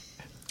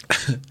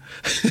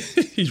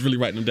 He's really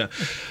writing them down.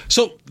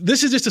 So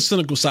this is just the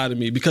cynical side of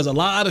me because a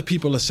lot of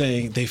people are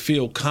saying they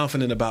feel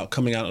confident about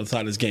coming out on the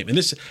side of this game. And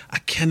this, I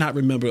cannot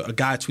remember. A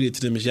guy tweeted it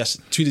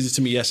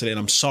to me yesterday, and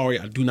I'm sorry,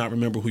 I do not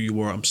remember who you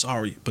were. I'm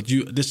sorry, but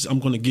I'm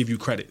going to give you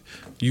credit.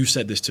 You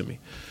said this to me,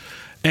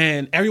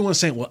 and everyone's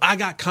saying, "Well, I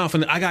got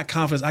confidence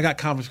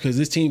because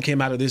this team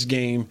came out of this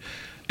game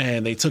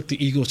and they took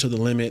the Eagles to the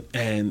limit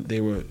and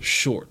they were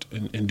short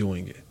in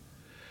doing it."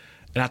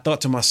 And I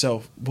thought to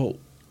myself, well,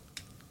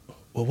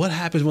 what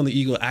happens when the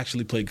Eagles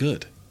actually play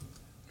good?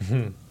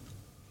 Mm-hmm.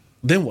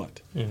 Then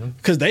what?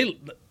 Because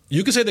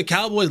you can say the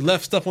Cowboys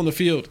left stuff on the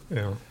field.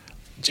 Yeah.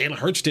 Jalen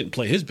Hurts didn't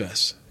play his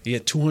best. He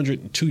had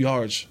 202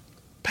 yards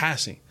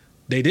passing.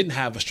 They didn't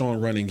have a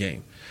strong running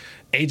game.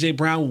 A.J.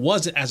 Brown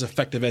wasn't as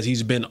effective as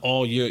he's been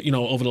all year,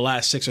 over the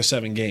last 6 or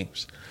 7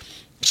 games.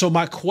 So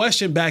my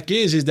question back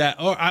is that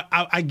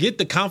I get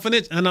the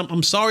confidence, and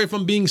I'm sorry if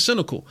I'm being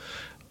cynical,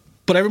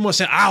 but everyone's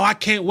saying, I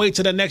can't wait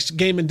till the next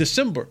game in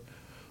December.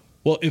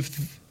 Well,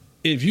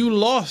 if you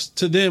lost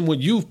to them when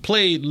you've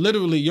played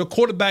literally your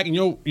quarterback and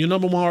your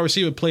number one wide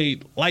receiver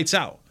played lights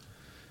out,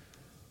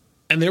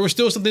 and there was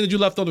still something that you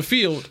left on the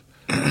field,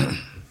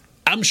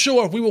 I'm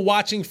sure if we were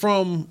watching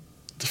from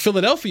the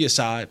Philadelphia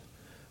side,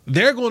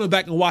 they're going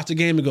back and watch the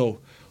game and go,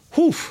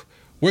 whew,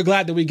 we're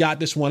glad that we got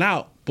this one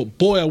out, but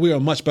boy, are we a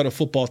much better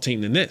football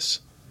team than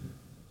this.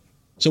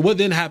 So what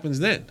then happens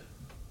then?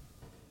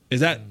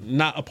 Is that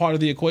not a part of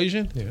the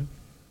equation? Yeah.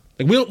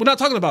 Like we're not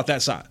talking about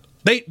that side.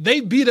 They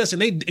beat us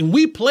and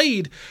we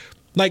played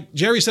like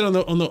Jerry said on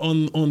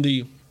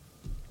the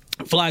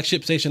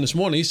flagship station this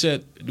morning. He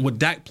said with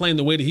Dak playing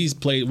the way that he's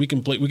played, we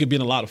could be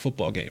in a lot of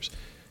football games.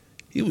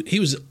 He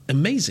was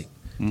amazing.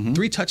 Mm-hmm.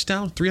 3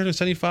 touchdowns,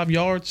 375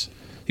 yards.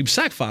 He was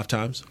sacked 5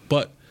 times.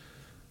 But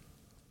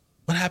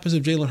what happens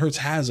if Jalen Hurts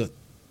has a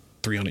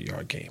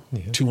 300-yard game,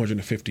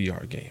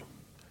 250-yard game?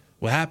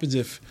 What happens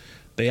if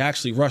they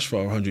actually rush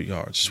for 100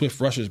 yards? Swift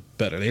rushes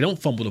better. They don't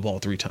fumble the ball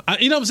 3 times.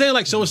 You know what I'm saying?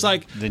 Like, so it's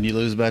like then you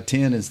lose by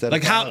 10 instead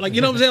of 5. Like,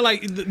 you know what I'm saying?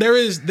 Like there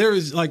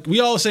is like we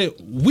all say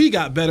we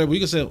got better. We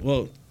can say,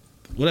 well,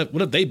 what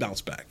if they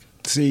bounce back?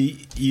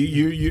 See,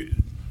 you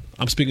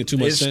I'm speaking too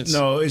much sense.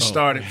 No, it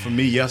started for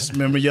me.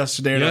 Remember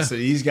yesterday? And I said,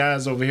 these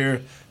guys over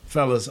here,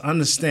 fellas,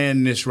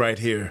 understand this right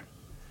here.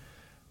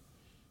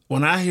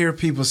 When I hear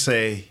people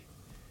say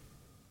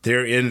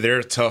They're in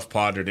their tough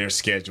part of their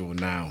schedule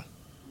now.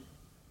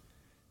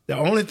 The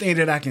only thing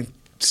that I can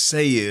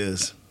say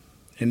is,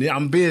 and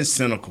I'm being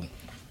cynical,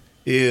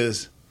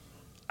 is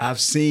I've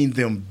seen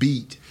them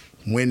beat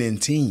winning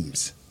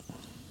teams.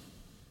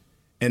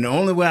 And the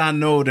only way I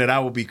know that I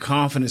will be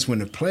confident when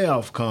the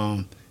playoff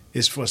come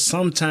is for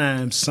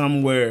sometimes,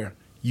 somewhere,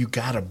 you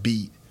got to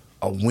beat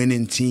a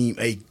winning team,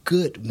 a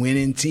good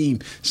winning team.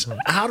 So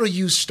how do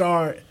you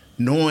start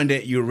knowing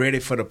that you're ready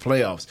for the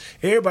playoffs?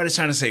 Everybody's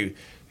trying to say,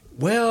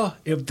 well,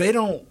 if they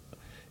don't,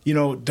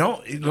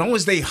 as long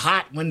as they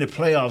hot when the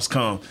playoffs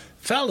come.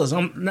 Fellas,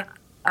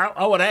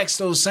 I would ask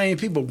those same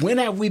people, when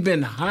have we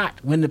been hot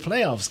when the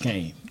playoffs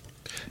came?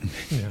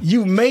 Yeah.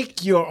 You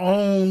make your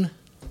own,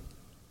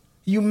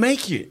 you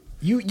make it.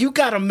 You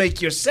got to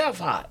make yourself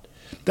hot.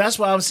 That's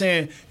why I'm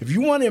saying, if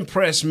you want to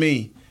impress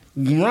me,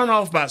 run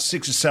off about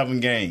 6 or 7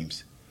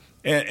 games.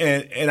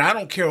 And I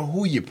don't care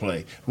who you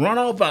play. Run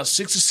off about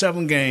 6 or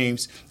 7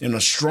 games in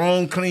a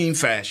strong, clean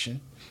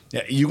fashion.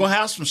 You're going to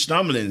have some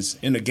stumblings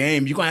in the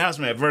game. You're going to have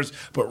some adversity.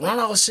 But run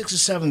off 6 or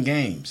 7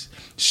 games.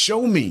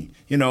 Show me.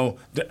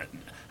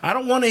 I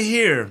don't want to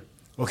hear,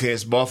 okay,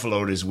 it's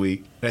Buffalo this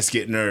week. Let's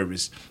get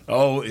nervous.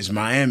 Oh, it's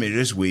Miami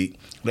this week.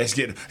 Let's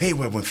get – hey,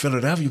 when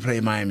Philadelphia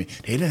played Miami,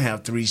 they didn't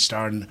have 3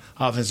 starting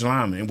offensive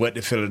linemen. And what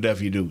did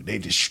Philadelphia do? They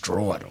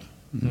destroyed them.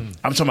 Mm-hmm.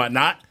 I'm talking about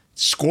not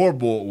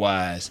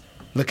scoreboard-wise.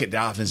 Look at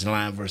the offensive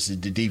line versus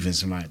the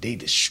defensive line. They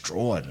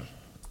destroyed them.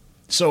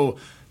 So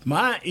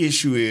my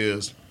issue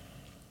is,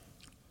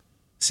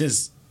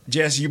 since,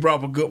 Jesse, you brought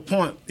up a good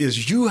point, is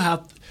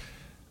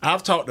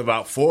I've talked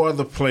about 4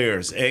 other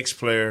players,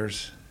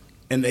 ex-players,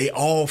 and they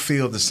all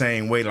feel the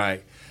same way.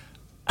 Like,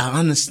 I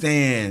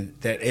understand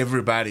that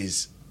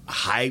everybody's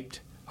hyped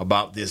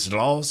about this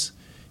loss.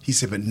 He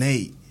said, but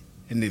Nate,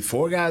 and the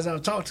 4 guys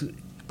I've talked to,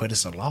 but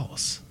it's a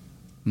loss.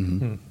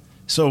 Mm-hmm.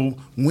 So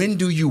when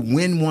do you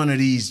win one of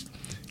these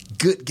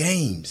good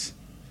games?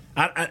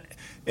 And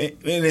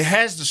it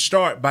has to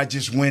start by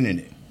just winning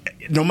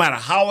it, no matter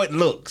how it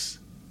looks.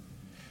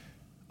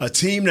 A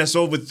team that's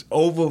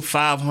over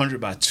 500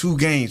 by 2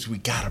 games, we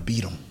got to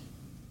beat them.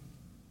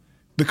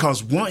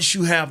 Because once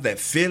you have that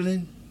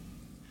feeling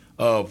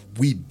of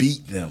we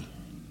beat them,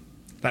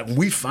 like when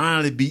we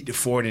finally beat the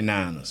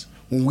 49ers,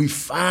 when we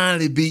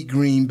finally beat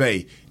Green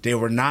Bay, they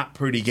were not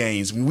pretty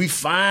games. When we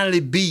finally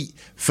beat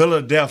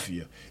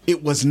Philadelphia,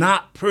 it was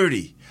not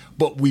pretty,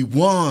 but we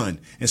won.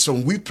 And so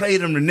when we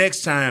played them the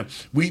next time,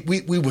 we were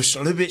a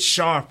little bit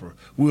sharper.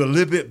 We were a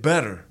little bit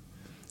better.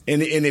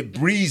 And it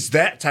breeds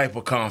that type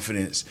of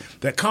confidence.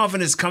 That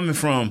confidence coming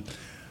from,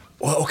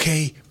 well,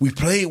 okay, we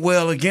played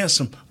well against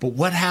them, but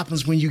what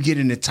happens when you get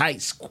in a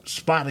tight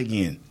spot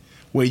again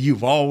where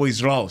you've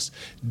always lost?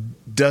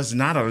 Does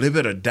not a little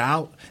bit of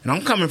doubt, and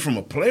I'm coming from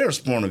a player's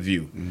point of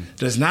view,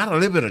 does not a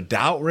little bit of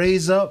doubt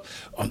raise up?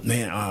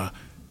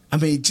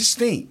 Just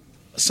think.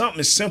 Something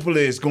as simple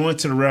as going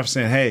to the ref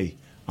saying, hey,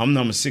 I'm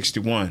number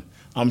 61.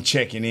 I'm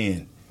checking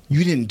in.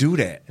 You didn't do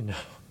that. No.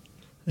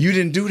 You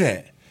didn't do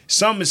that.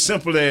 Something as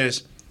simple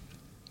as,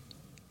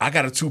 I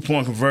got a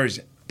 2-point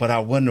conversion, but I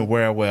wasn't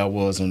aware where I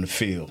was on the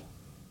field.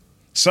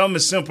 Something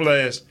as simple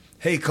as,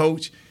 hey,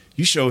 coach,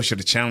 you sure should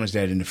have challenged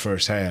that in the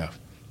first half,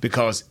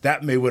 because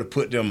that may would have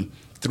put them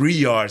 3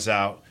 yards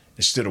out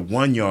instead of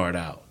 1 yard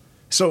out.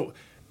 So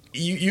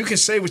you can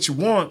say what you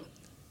want.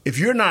 If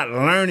you're not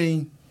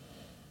learning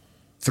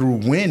through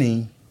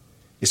winning,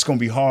 it's going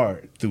to be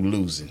hard through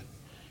losing.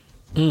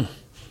 Mm.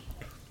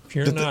 If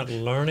you're not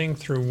learning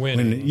through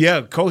winning.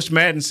 Coach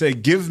Madden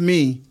said, give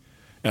me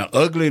an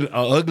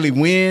ugly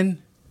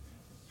win,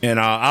 and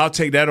I'll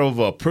take that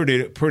over a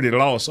pretty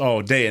loss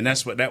all day. And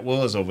that's what that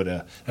was over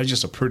there. That's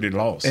just a pretty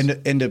loss.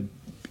 And to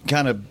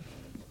kind of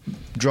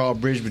draw a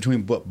bridge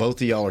between what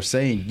both of y'all are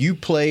saying, you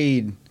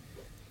played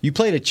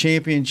a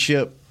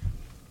championship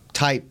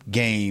type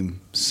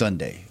game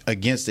Sunday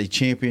against a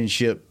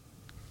championship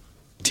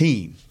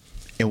team,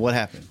 and what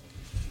happened?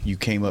 You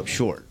came up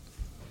short.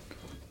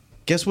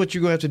 Guess what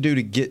you're going to have to do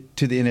to get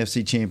to the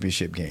NFC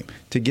Championship game,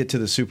 to get to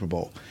the Super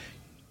Bowl?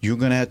 You're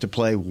going to have to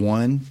play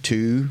 1,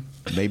 2,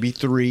 maybe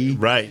 3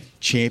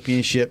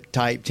 championship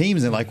type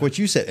teams. And like what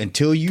you said,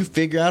 until you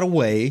figure out a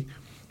way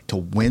to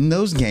win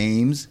those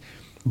games,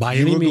 by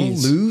any means, you're going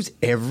to lose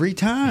every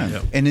time.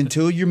 Yep. And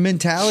until your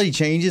mentality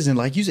changes, and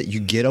like you said,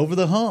 you get over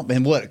the hump.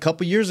 And a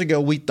couple years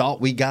ago, we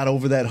thought we got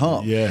over that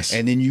hump. Yes.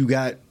 And then you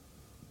just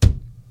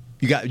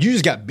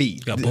got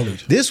beat. Got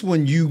bullied. This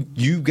one, you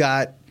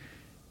got.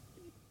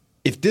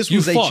 If this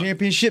was a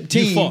championship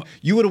team,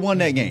 you would have won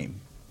that game.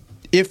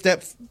 If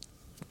that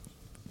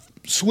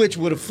switch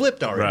would have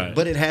flipped already. Right.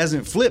 But it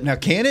hasn't flipped. Now,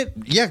 can it?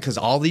 Yeah, because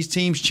all these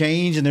teams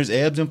change and there's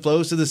ebbs and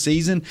flows to the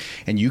season,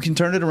 and you can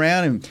turn it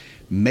around, and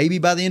maybe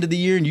by the end of the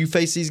year and you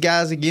face these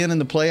guys again in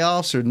the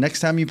playoffs, or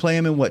next time you play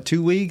them in,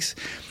 2 weeks,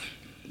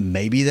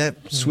 maybe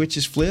that switch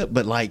is flipped.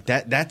 But like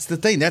that's the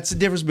thing. That's the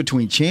difference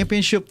between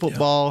championship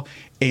football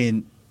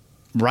and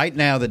right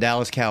now the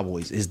Dallas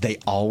Cowboys is they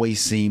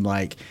always seem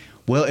like,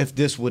 well, if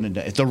this wouldn't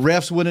have done, if the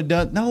refs wouldn't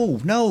have done,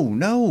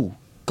 no.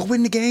 Go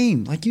win the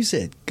game. Like you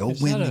said, go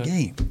win the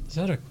game. Is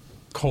that a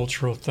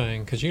cultural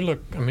thing? Because you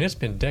look, I mean, it's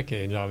been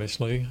decades,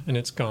 obviously, and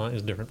it's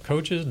different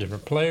coaches,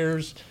 different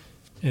players.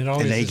 And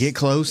they get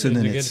close, and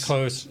then they get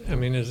close. I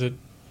mean, is it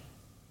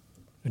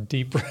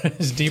deeper?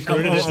 Is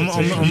deeper?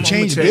 You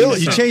change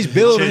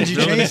buildings, you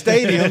change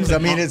stadiums. I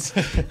mean, it's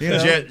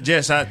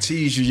Jess, I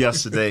teased you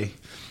yesterday.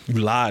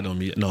 You lied on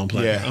me. No, I'm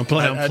playing. Yeah. I'm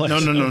playing.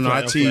 No.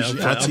 I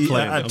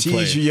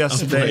teased you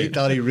yesterday. He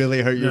thought he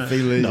really hurt your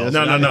feelings.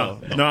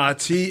 No. I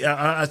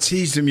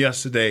teased him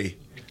yesterday,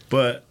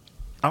 but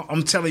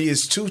I'm telling you,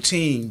 it's two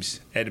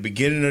teams at the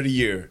beginning of the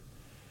year,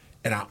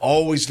 and I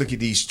always look at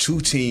these two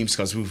teams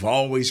because we've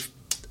always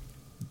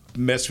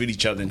messed with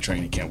each other in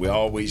training camp. We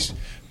always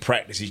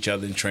practice each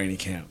other in training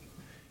camp,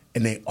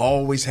 and they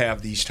always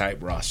have these type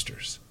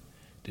rosters: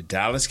 the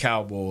Dallas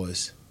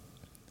Cowboys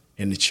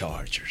and the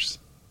Chargers.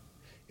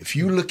 If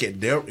you look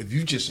at if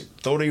you just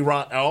throw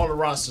all the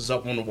rosters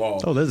up on the wall,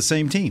 they're the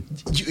same team.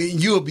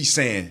 You'll be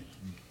saying,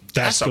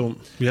 that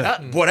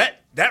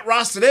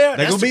roster there,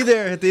 they're gonna be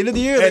there at the end of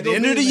the year. At the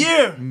end of the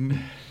year, and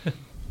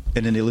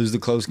then they lose the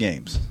close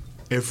games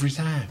every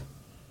time.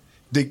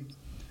 The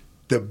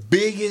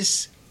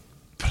biggest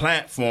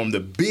platform,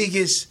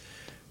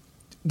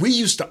 we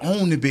used to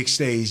own the big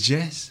stage,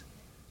 Jess.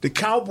 The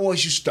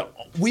Cowboys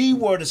we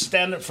were the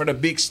standard for the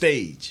big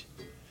stage.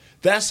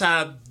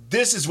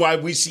 This is why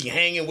we see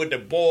Hanging with the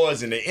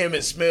Boys and the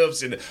Emmett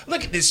Smiths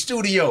look at this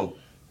studio.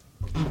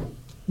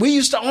 We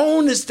used to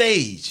own the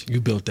stage. You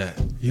built that.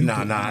 I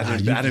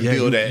didn't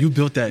build that. You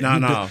built that.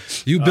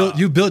 You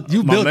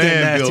built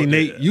that, Nasty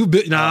Nate. You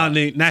built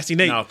Nasty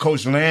Nate. No,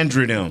 Coach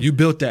Landry them. You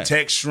built that.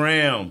 Tex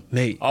Schramm.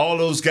 Nate. All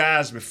those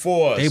guys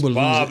before us.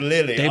 Bob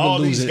Lilly. All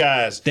these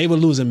guys. They were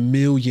losing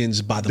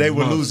millions by the month. They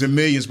were losing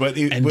millions, but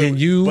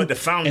the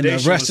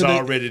foundation was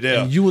already there.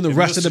 And you and the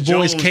rest of the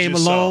boys came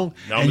along,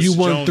 and you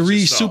won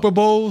 3 Super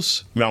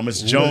Bowls. No,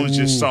 Mr. Jones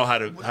just saw how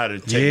to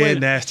take it.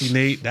 Nasty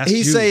Nate.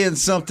 He's saying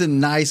something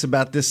nice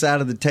about this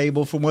side of the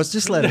table from us.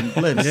 Just let him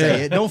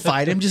say it. Don't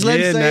fight him. Just let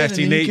him say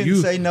Nasty it, and Nate, he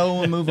can say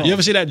no and move on. You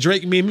ever see that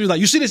Drake meme? He was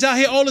like, "You see this out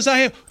here? All this out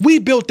here? We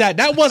built that.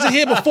 That wasn't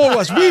here before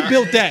us. We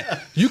built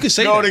that." You can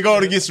say that. Go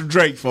to get some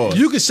Drake for us.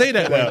 You can say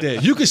that right there.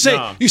 You can say,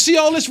 "You see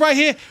all this right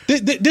here?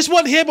 This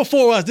wasn't here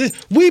before us.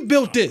 We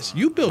built this.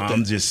 You built that."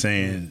 I'm just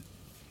saying.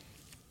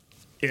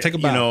 Take a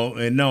bow.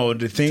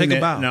 The thing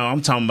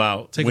I'm talking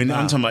about.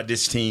 I'm talking about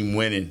this team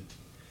winning,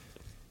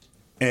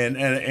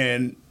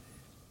 and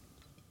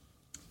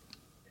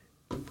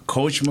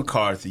Coach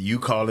McCarthy, you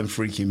call him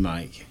Freaky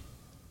Mike.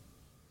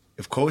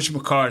 If Coach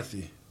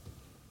McCarthy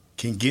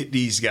can get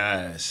these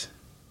guys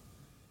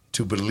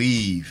to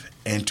believe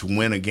and to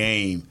win a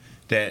game,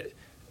 that,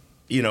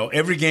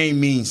 every game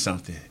means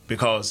something.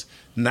 Because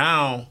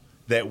now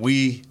that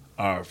we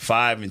are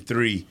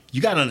 5-3,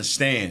 you got to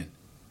understand,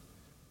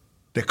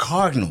 the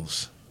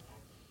Cardinals,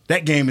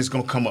 that game is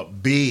going to come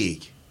up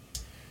big.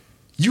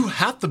 You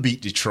have to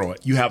beat Detroit.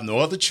 You have no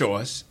other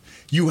choice.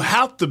 You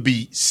have to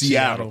beat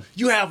Seattle.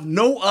 You have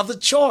no other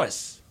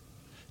choice.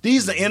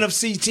 These are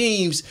NFC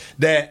teams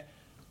that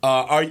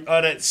are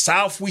that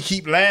South we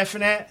keep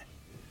laughing at.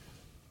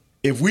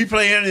 If we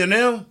play any of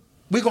them,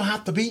 we're going to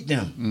have to beat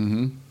them.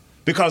 Mm-hmm.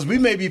 Because we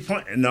may be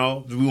playing.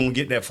 No, we won't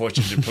get that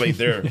fortune to play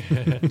their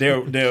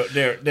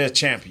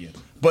champion.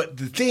 But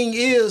the thing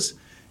is,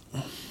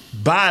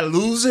 by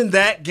losing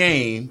that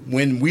game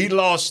when we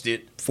lost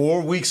it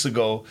 4 weeks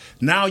ago,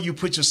 now you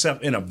put yourself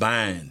in a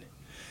bind.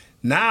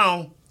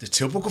 Now, the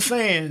typical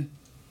fan,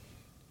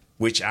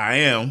 which I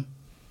am,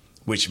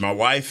 which my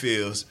wife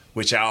is,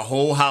 which our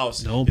whole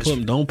house. Don't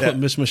put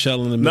Miss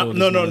Michelle in the middle.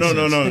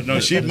 No.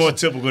 She's more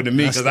typical than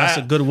me because that's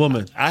a good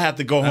woman. I have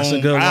to go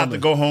home. I have to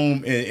go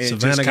home and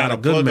just kind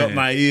of plug up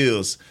my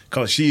ears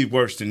because she's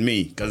worse than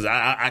me. Because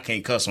I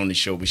can't cuss on the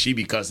show, but she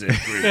be cussing at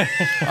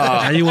 3.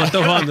 And you want to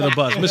throw her under the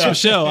bus, Miss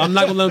Michelle? I'm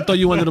not gonna let her throw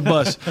you under the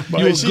bus.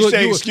 She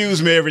say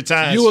excuse me every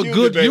time. You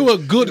a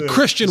good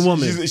Christian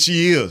woman.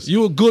 She is.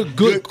 You a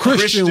good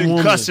Christian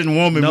woman. Cussing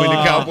woman when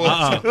the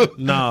Cowboys.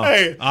 No,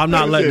 hey, I'm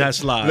not letting that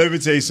slide. Let me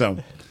tell you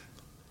something.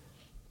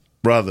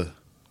 Brother,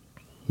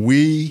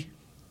 we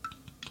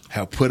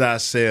have put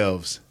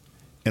ourselves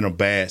in a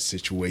bad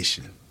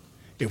situation.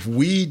 If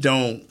we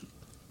don't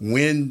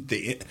win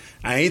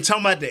I ain't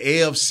talking about the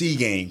AFC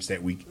games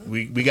that we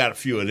got a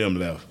few of them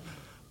left,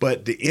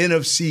 but the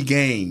NFC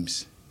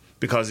games,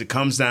 because it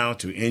comes down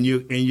to in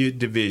your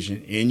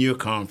division, in your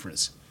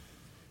conference,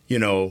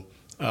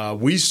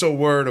 we so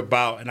worried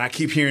about, and I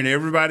keep hearing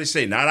everybody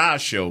say, not our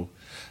show,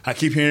 I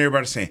keep hearing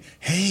everybody saying,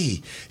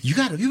 "Hey, you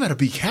better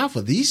be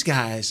careful. These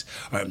guys,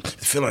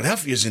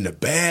 Philadelphia's in the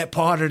bad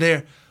part of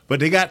there, but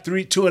they got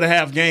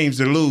 2.5 games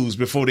to lose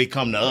before they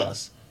come to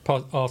us."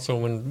 Also,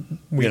 when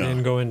we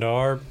didn't go into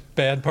our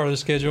bad part of the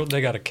schedule,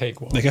 they got a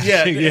cakewalk.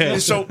 Yeah.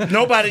 So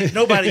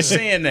nobody's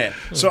saying that.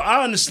 So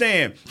I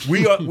understand.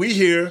 We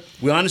here.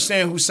 We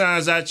understand who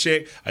signs our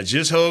check. I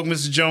just hugged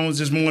Mr. Jones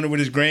this morning with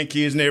his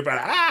grandkids and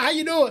everybody. How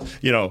you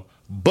doing?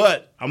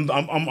 But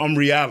I'm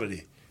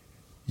reality.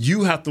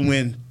 You have to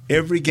win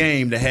every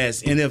game that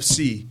has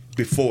NFC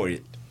before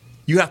it.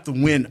 You have to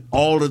win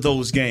all of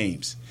those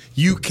games.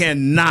 You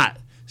cannot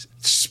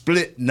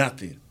split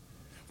nothing.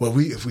 well,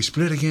 if we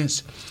split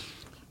against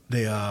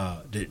the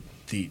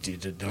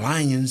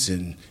Lions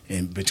and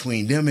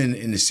between them and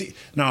the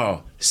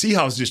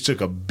Seahawks just took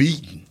a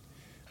beating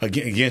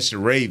against the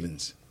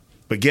Ravens.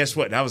 But guess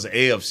what? That was an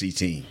AFC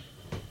team.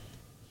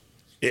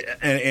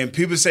 And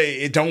people say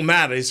it don't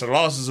matter. It's a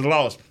loss is a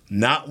loss.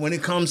 Not when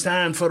it comes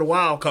time for the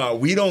wild card.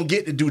 We don't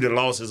get to do the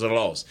loss as a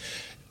loss.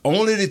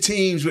 Only the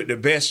teams with the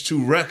best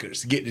 2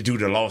 records get to do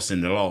the loss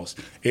and the loss.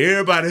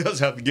 Everybody else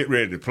have to get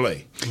ready to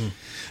play. All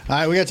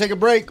right, we got to take a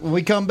break. When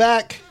we come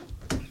back,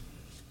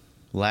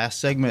 last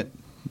segment.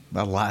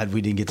 I lied.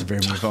 We didn't get to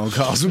very many phone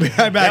calls. We'll be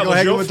right back on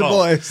Hanging with the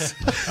Boys.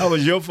 That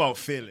was your fault,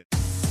 Philly.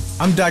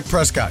 I'm Dak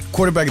Prescott,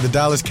 quarterback of the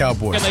Dallas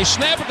Cowboys. And they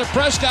snap it to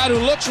Prescott, who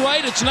looks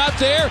right. It's not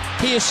there.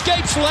 He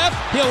escapes left.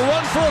 He'll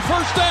run for a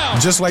first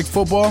down. Just like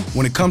football,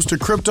 when it comes to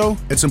crypto,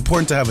 it's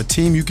important to have a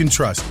team you can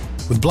trust.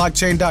 With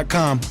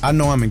blockchain.com, I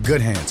know I'm in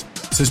good hands.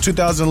 Since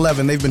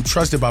 2011, they've been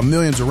trusted by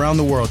millions around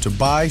the world to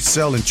buy,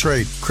 sell, and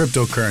trade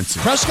cryptocurrency.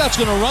 Prescott's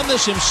going to run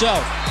this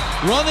himself.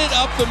 Run it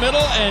up the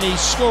middle, and he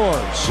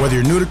scores. Whether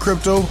you're new to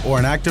crypto or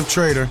an active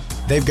trader,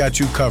 they've got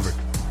you covered.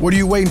 What are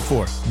you waiting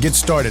for? Get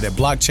started at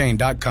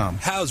blockchain.com.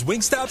 How's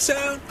Wingstop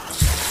sound?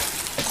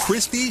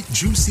 Crispy,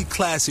 juicy,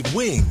 classic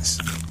wings.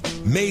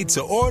 Made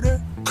to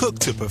order,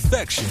 cooked to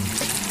perfection.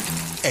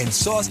 And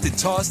sauced and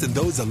tossed in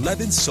those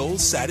 11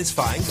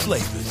 soul-satisfying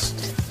flavors.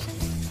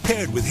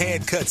 Paired with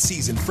hand-cut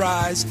seasoned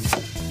fries,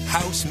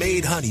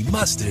 house-made honey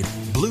mustard,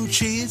 blue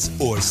cheese,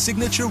 or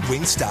signature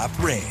Wingstop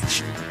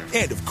ranch.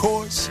 And, of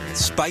course,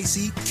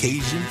 spicy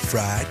Cajun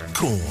fried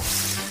corn.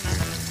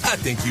 I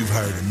think you've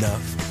heard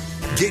enough.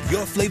 Get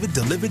your flavor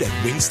delivered at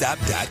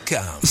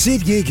Wingstop.com.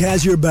 SeatGeek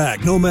has your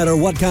back no matter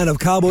what kind of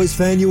Cowboys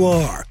fan you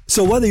are.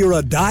 So whether you're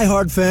a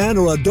diehard fan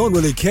or a don't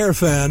really care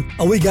fan,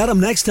 a we got 'em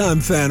next time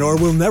fan or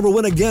we'll never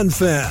win again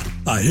fan,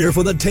 a here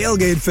for the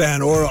tailgate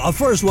fan or a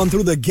first one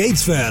through the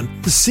gates fan,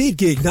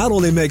 SeatGeek not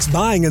only makes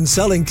buying and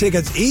selling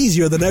tickets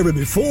easier than ever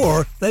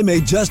before, they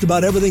made just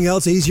about everything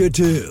else easier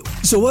too.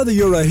 So whether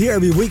you're a here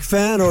every week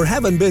fan or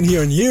haven't been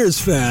here in years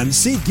fan,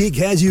 SeatGeek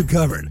has you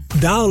covered.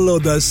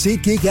 Download the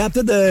SeatGeek app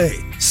today.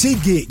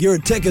 SeatGeek, your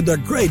ticket to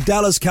great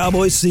Dallas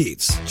Cowboys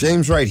seats.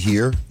 James Wright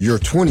here, your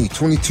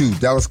 2022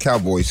 Dallas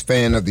Cowboys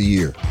Fan of the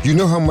Year. You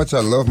know how much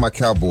I love my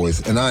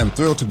Cowboys, and I am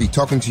thrilled to be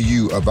talking to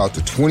you about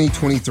the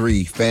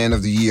 2023 Fan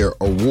of the Year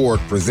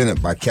award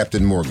presented by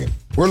Captain Morgan.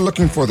 We're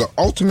looking for the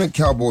ultimate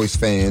Cowboys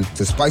fan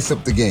to spice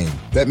up the game.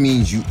 That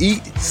means you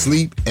eat,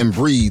 sleep, and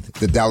breathe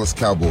the Dallas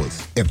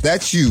Cowboys. If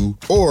that's you,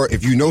 or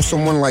if you know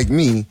someone like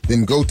me,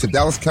 then go to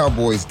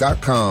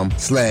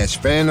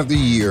DallasCowboys.com/fan of the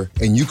year,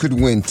 and you could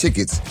win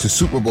tickets to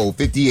Super Bowl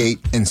 58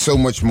 and so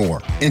much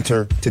more.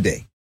 Enter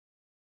today.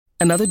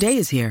 Another day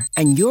is here,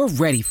 and you're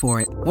ready for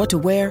it. What to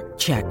wear?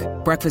 Check.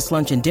 Breakfast,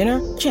 lunch, and dinner?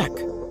 Check.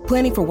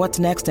 Planning for what's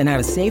next and how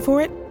to save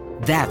for it?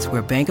 That's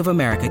where Bank of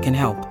America can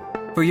help.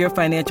 For your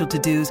financial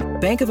to-dos,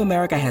 Bank of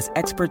America has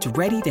experts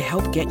ready to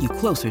help get you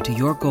closer to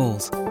your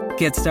goals.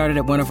 Get started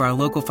at one of our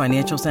local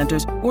financial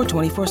centers or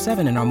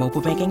 24/7 in our mobile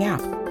banking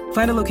app.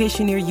 Find a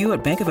location near you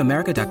at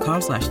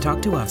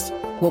bankofamerica.com/talktous.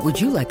 What would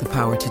you like the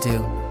power to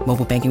do?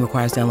 Mobile banking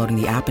requires downloading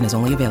the app and is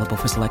only available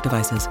for select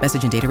devices.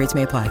 Message and data rates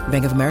may apply.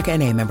 Bank of America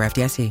NA, member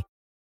FDIC.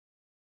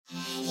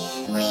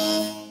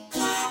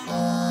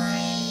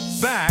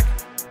 Back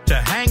to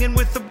Hanging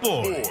with the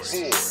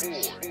Boys.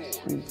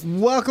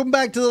 Welcome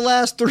back to the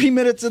last 3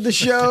 minutes of the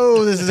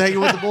show. This is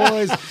Hanging with the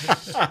Boys.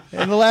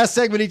 And the last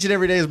segment each and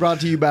every day is brought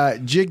to you by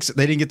Jigsaw.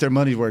 They didn't get their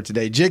money's worth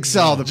today.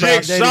 Jigsaw, the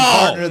proud dating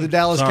partner of the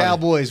Dallas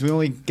Cowboys. We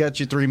only got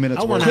you 3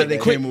 minutes. I wonder how they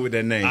came up with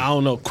that name. I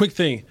don't know. Quick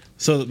thing.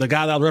 So the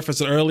guy that I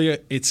referenced earlier,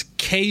 it's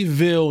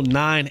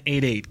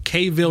Kville988.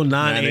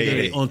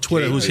 Kville988 on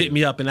Twitter, who's hit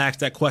me up and asked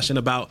that question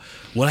about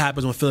what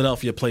happens when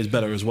Philadelphia plays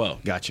better as well.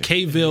 Gotcha.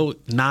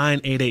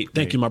 Kville988.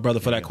 Thank you, my brother,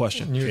 for that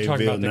question. You were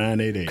talking about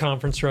the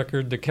conference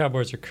record. The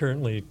Cowboys are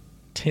currently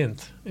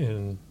 10th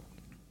in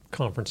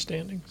conference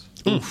standings.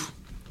 Oof.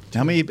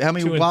 How many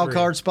wild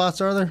card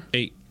spots are there?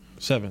 8,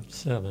 7.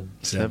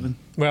 7.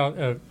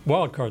 Well,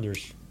 wild card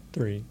there's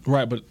 3.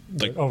 Right, but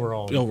like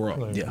overall.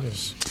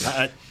 Yes.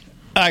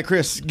 All right,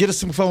 Chris, get us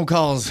some phone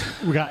calls.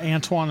 We got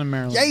Antoine in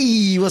Maryland.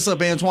 Hey, what's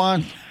up,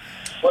 Antoine?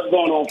 What's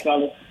going on,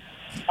 fellas?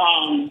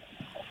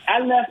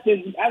 I left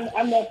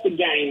the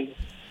game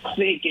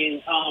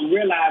thinking,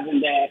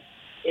 realizing that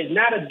it's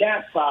not a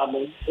Dak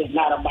problem, it's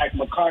not a Mike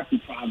McCarthy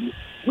problem.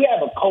 We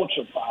have a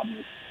culture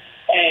problem.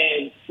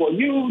 And for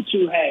you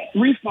to have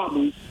 3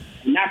 fumbles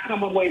and not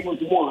come away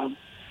with 1,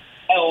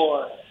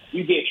 or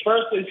you get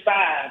 1st and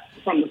 5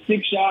 from the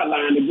 6-yard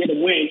line to get a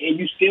win, and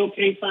you still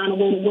can't find a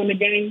way to win the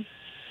game,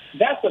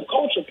 that's a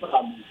culture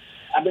problem.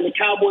 I've been a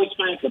Cowboys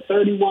fan for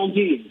 31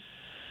 years.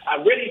 I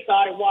really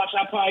started watching.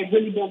 I probably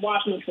really been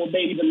watching them for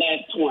maybe the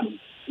last 20.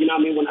 You know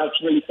what I mean? When I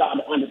really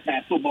started to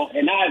understand football.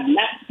 And I have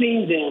not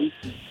seen them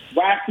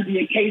rise to the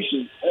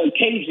occasion and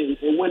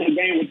win a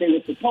game what they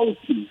were supposed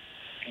to.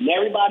 And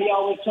everybody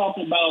always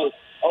talking about,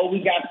 oh, we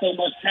got so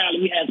much talent.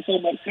 We have so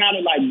much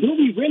talent. Like, do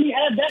we really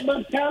have that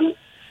much talent?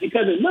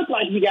 Because it looks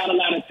like we got a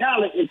lot of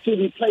talent until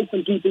we play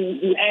some people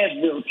who have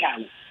real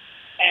talent.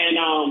 And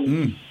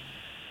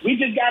We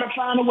just got to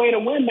find a way to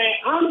win, man.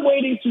 I'm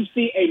waiting to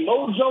see a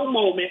mojo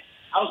moment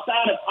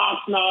outside of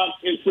Oxnard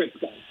and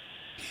Frisco.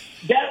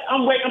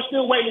 I'm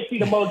still waiting to see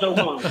the mojo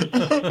moment.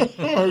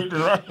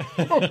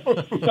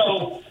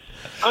 So,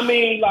 I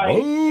mean, like,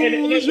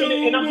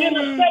 and I'm getting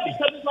upset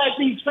because it's like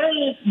the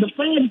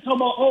fans talk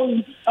about,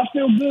 oh, I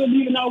feel good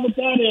leaving out with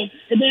that.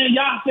 And then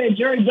y'all said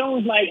Jerry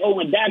Jones, like, oh,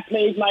 when Dak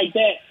plays like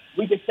that,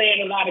 we can stay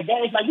in a lot of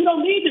games. Like, you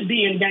don't need to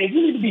be in games.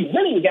 You need to be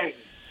winning games.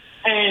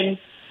 And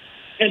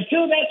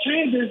until that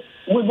changes,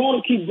 we're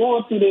going to keep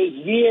going through this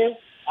year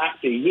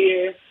after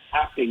year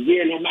after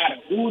year, no matter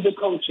who the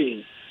coach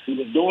is. He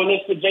was doing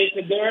this with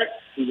Jason Garrett.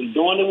 He was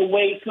doing it with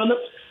Wade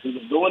Phillips. He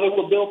was doing it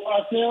with Bill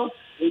Parcells.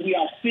 And we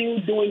are still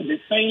doing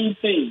the same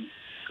thing,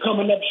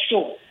 coming up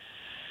short.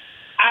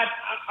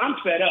 I'm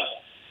fed up.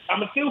 I'm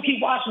going to still keep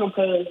watching them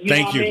because, you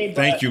know what I mean?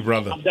 Thank you,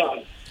 brother. I'm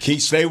done.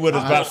 Stay with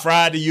us. By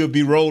Friday, you'll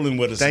be rolling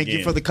with us Thank again.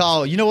 you for the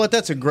call. You know what?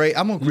 That's a great –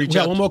 I'm going to reach out. We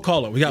got one more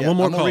caller. I'm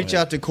going to reach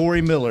out to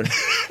Corey Miller,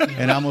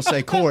 and I'm going to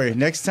say, Corey,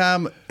 next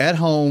time at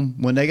home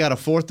when they got a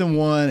 4th and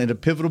 1 at a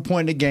pivotal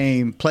point in the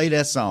game, play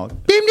that song.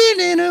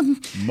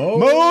 Mojo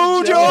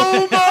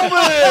moment.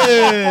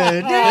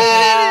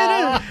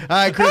 All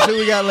right, Chris, who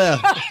we got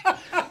left?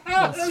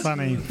 That's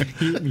funny.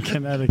 Pete in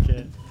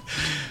Connecticut.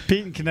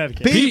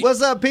 Pete,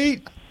 what's up,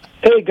 Pete?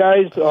 Hey,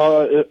 guys.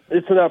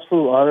 It's an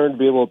absolute honor to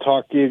be able to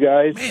talk to you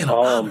guys. Man, I'm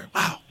honored.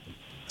 Wow.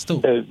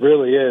 It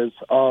really is.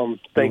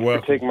 Thanks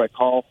for taking my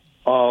call.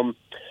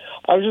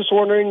 I was just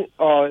wondering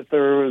if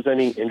there was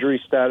any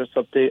injury status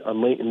update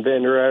on Leighton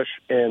Vander Esch,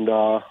 and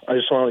I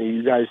just want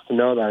you guys to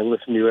know that I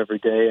listen to you every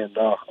day, and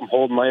I'm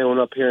holding my own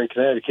up here in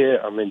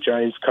Connecticut. I'm in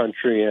Giants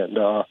country, and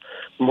I'm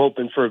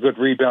hoping for a good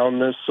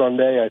rebound this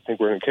Sunday. I think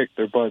we're going to kick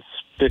their butts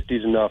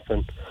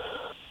 50-0.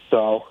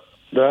 So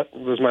that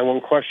was my one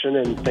question,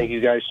 and thank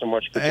you guys so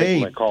much for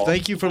taking my call.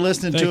 Thank you for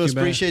listening to us.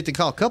 Appreciate the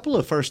call. A couple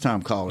of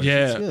first-time callers.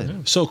 Yeah.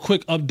 Good. So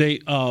quick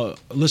update.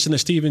 Listen to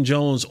Stephen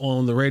Jones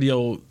on the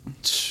radio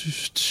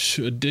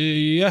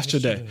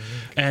yesterday,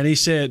 and he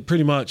said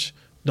pretty much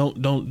don't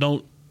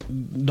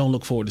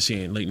look forward to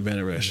seeing Leighton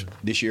Vander Esch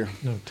this year.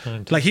 No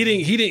time. Like he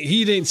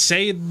didn't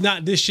say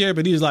not this year,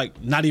 but he was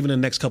like not even in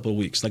the next couple of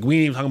weeks. Like we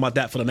ain't even talking about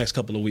that for the next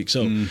couple of weeks.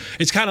 So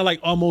it's kind of like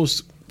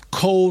almost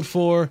cold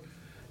for.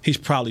 He's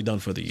probably done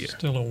for the year.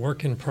 Still a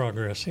work in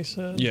progress, he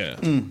said. Yeah.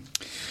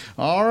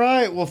 All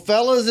right. Well,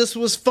 fellas, this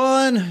was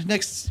fun.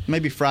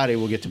 Maybe Friday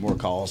we'll get to more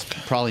calls.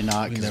 Probably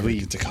not because we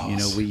get to calls. You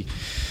know,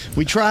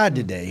 we tried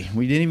today.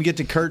 We didn't even get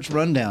to Kurt's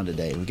rundown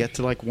today. We got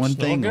to like one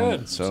thing on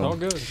it. So. It's all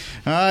good.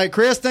 All right,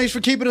 Chris, thanks for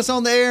keeping us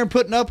on the air and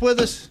putting up with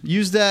us.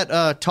 Use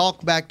that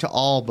talk back to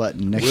all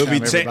button next time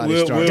everybody starts.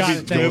 We'll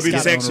be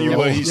texting you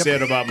what he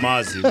said about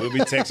Mozzie. We'll be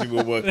texting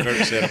you what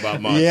Kurt said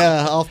about Mozzie.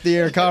 Yeah, off the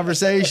air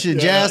conversation.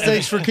 Jazz,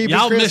 thanks for keeping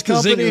Y'all Chris missed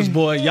company. the zingers,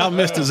 boy. Y'all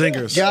missed the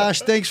zingers.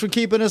 Josh, thanks for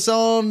keeping us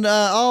on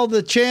all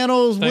the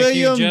channels. Thank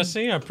William, you,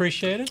 Jesse. I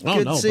appreciate it.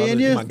 Good seeing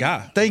you. My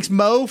guy. Thanks,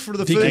 Mo, for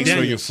the food. Thanks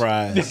for your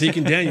fries.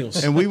 Deacon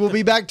Daniels. And we will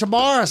be back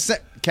tomorrow.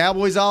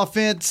 Cowboys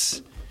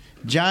offense,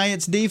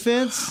 Giants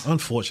defense.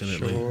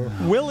 Unfortunately. Sure.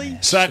 Willie.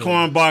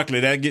 Saquon Barkley,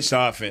 that gets the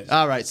offense.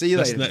 All right, see you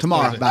later.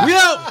 Tomorrow. Bye. We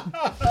out.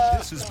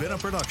 This has been a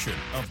production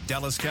of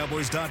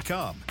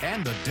DallasCowboys.com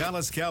and the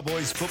Dallas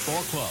Cowboys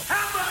Football Club.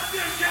 How about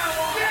this,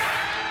 Cowboys?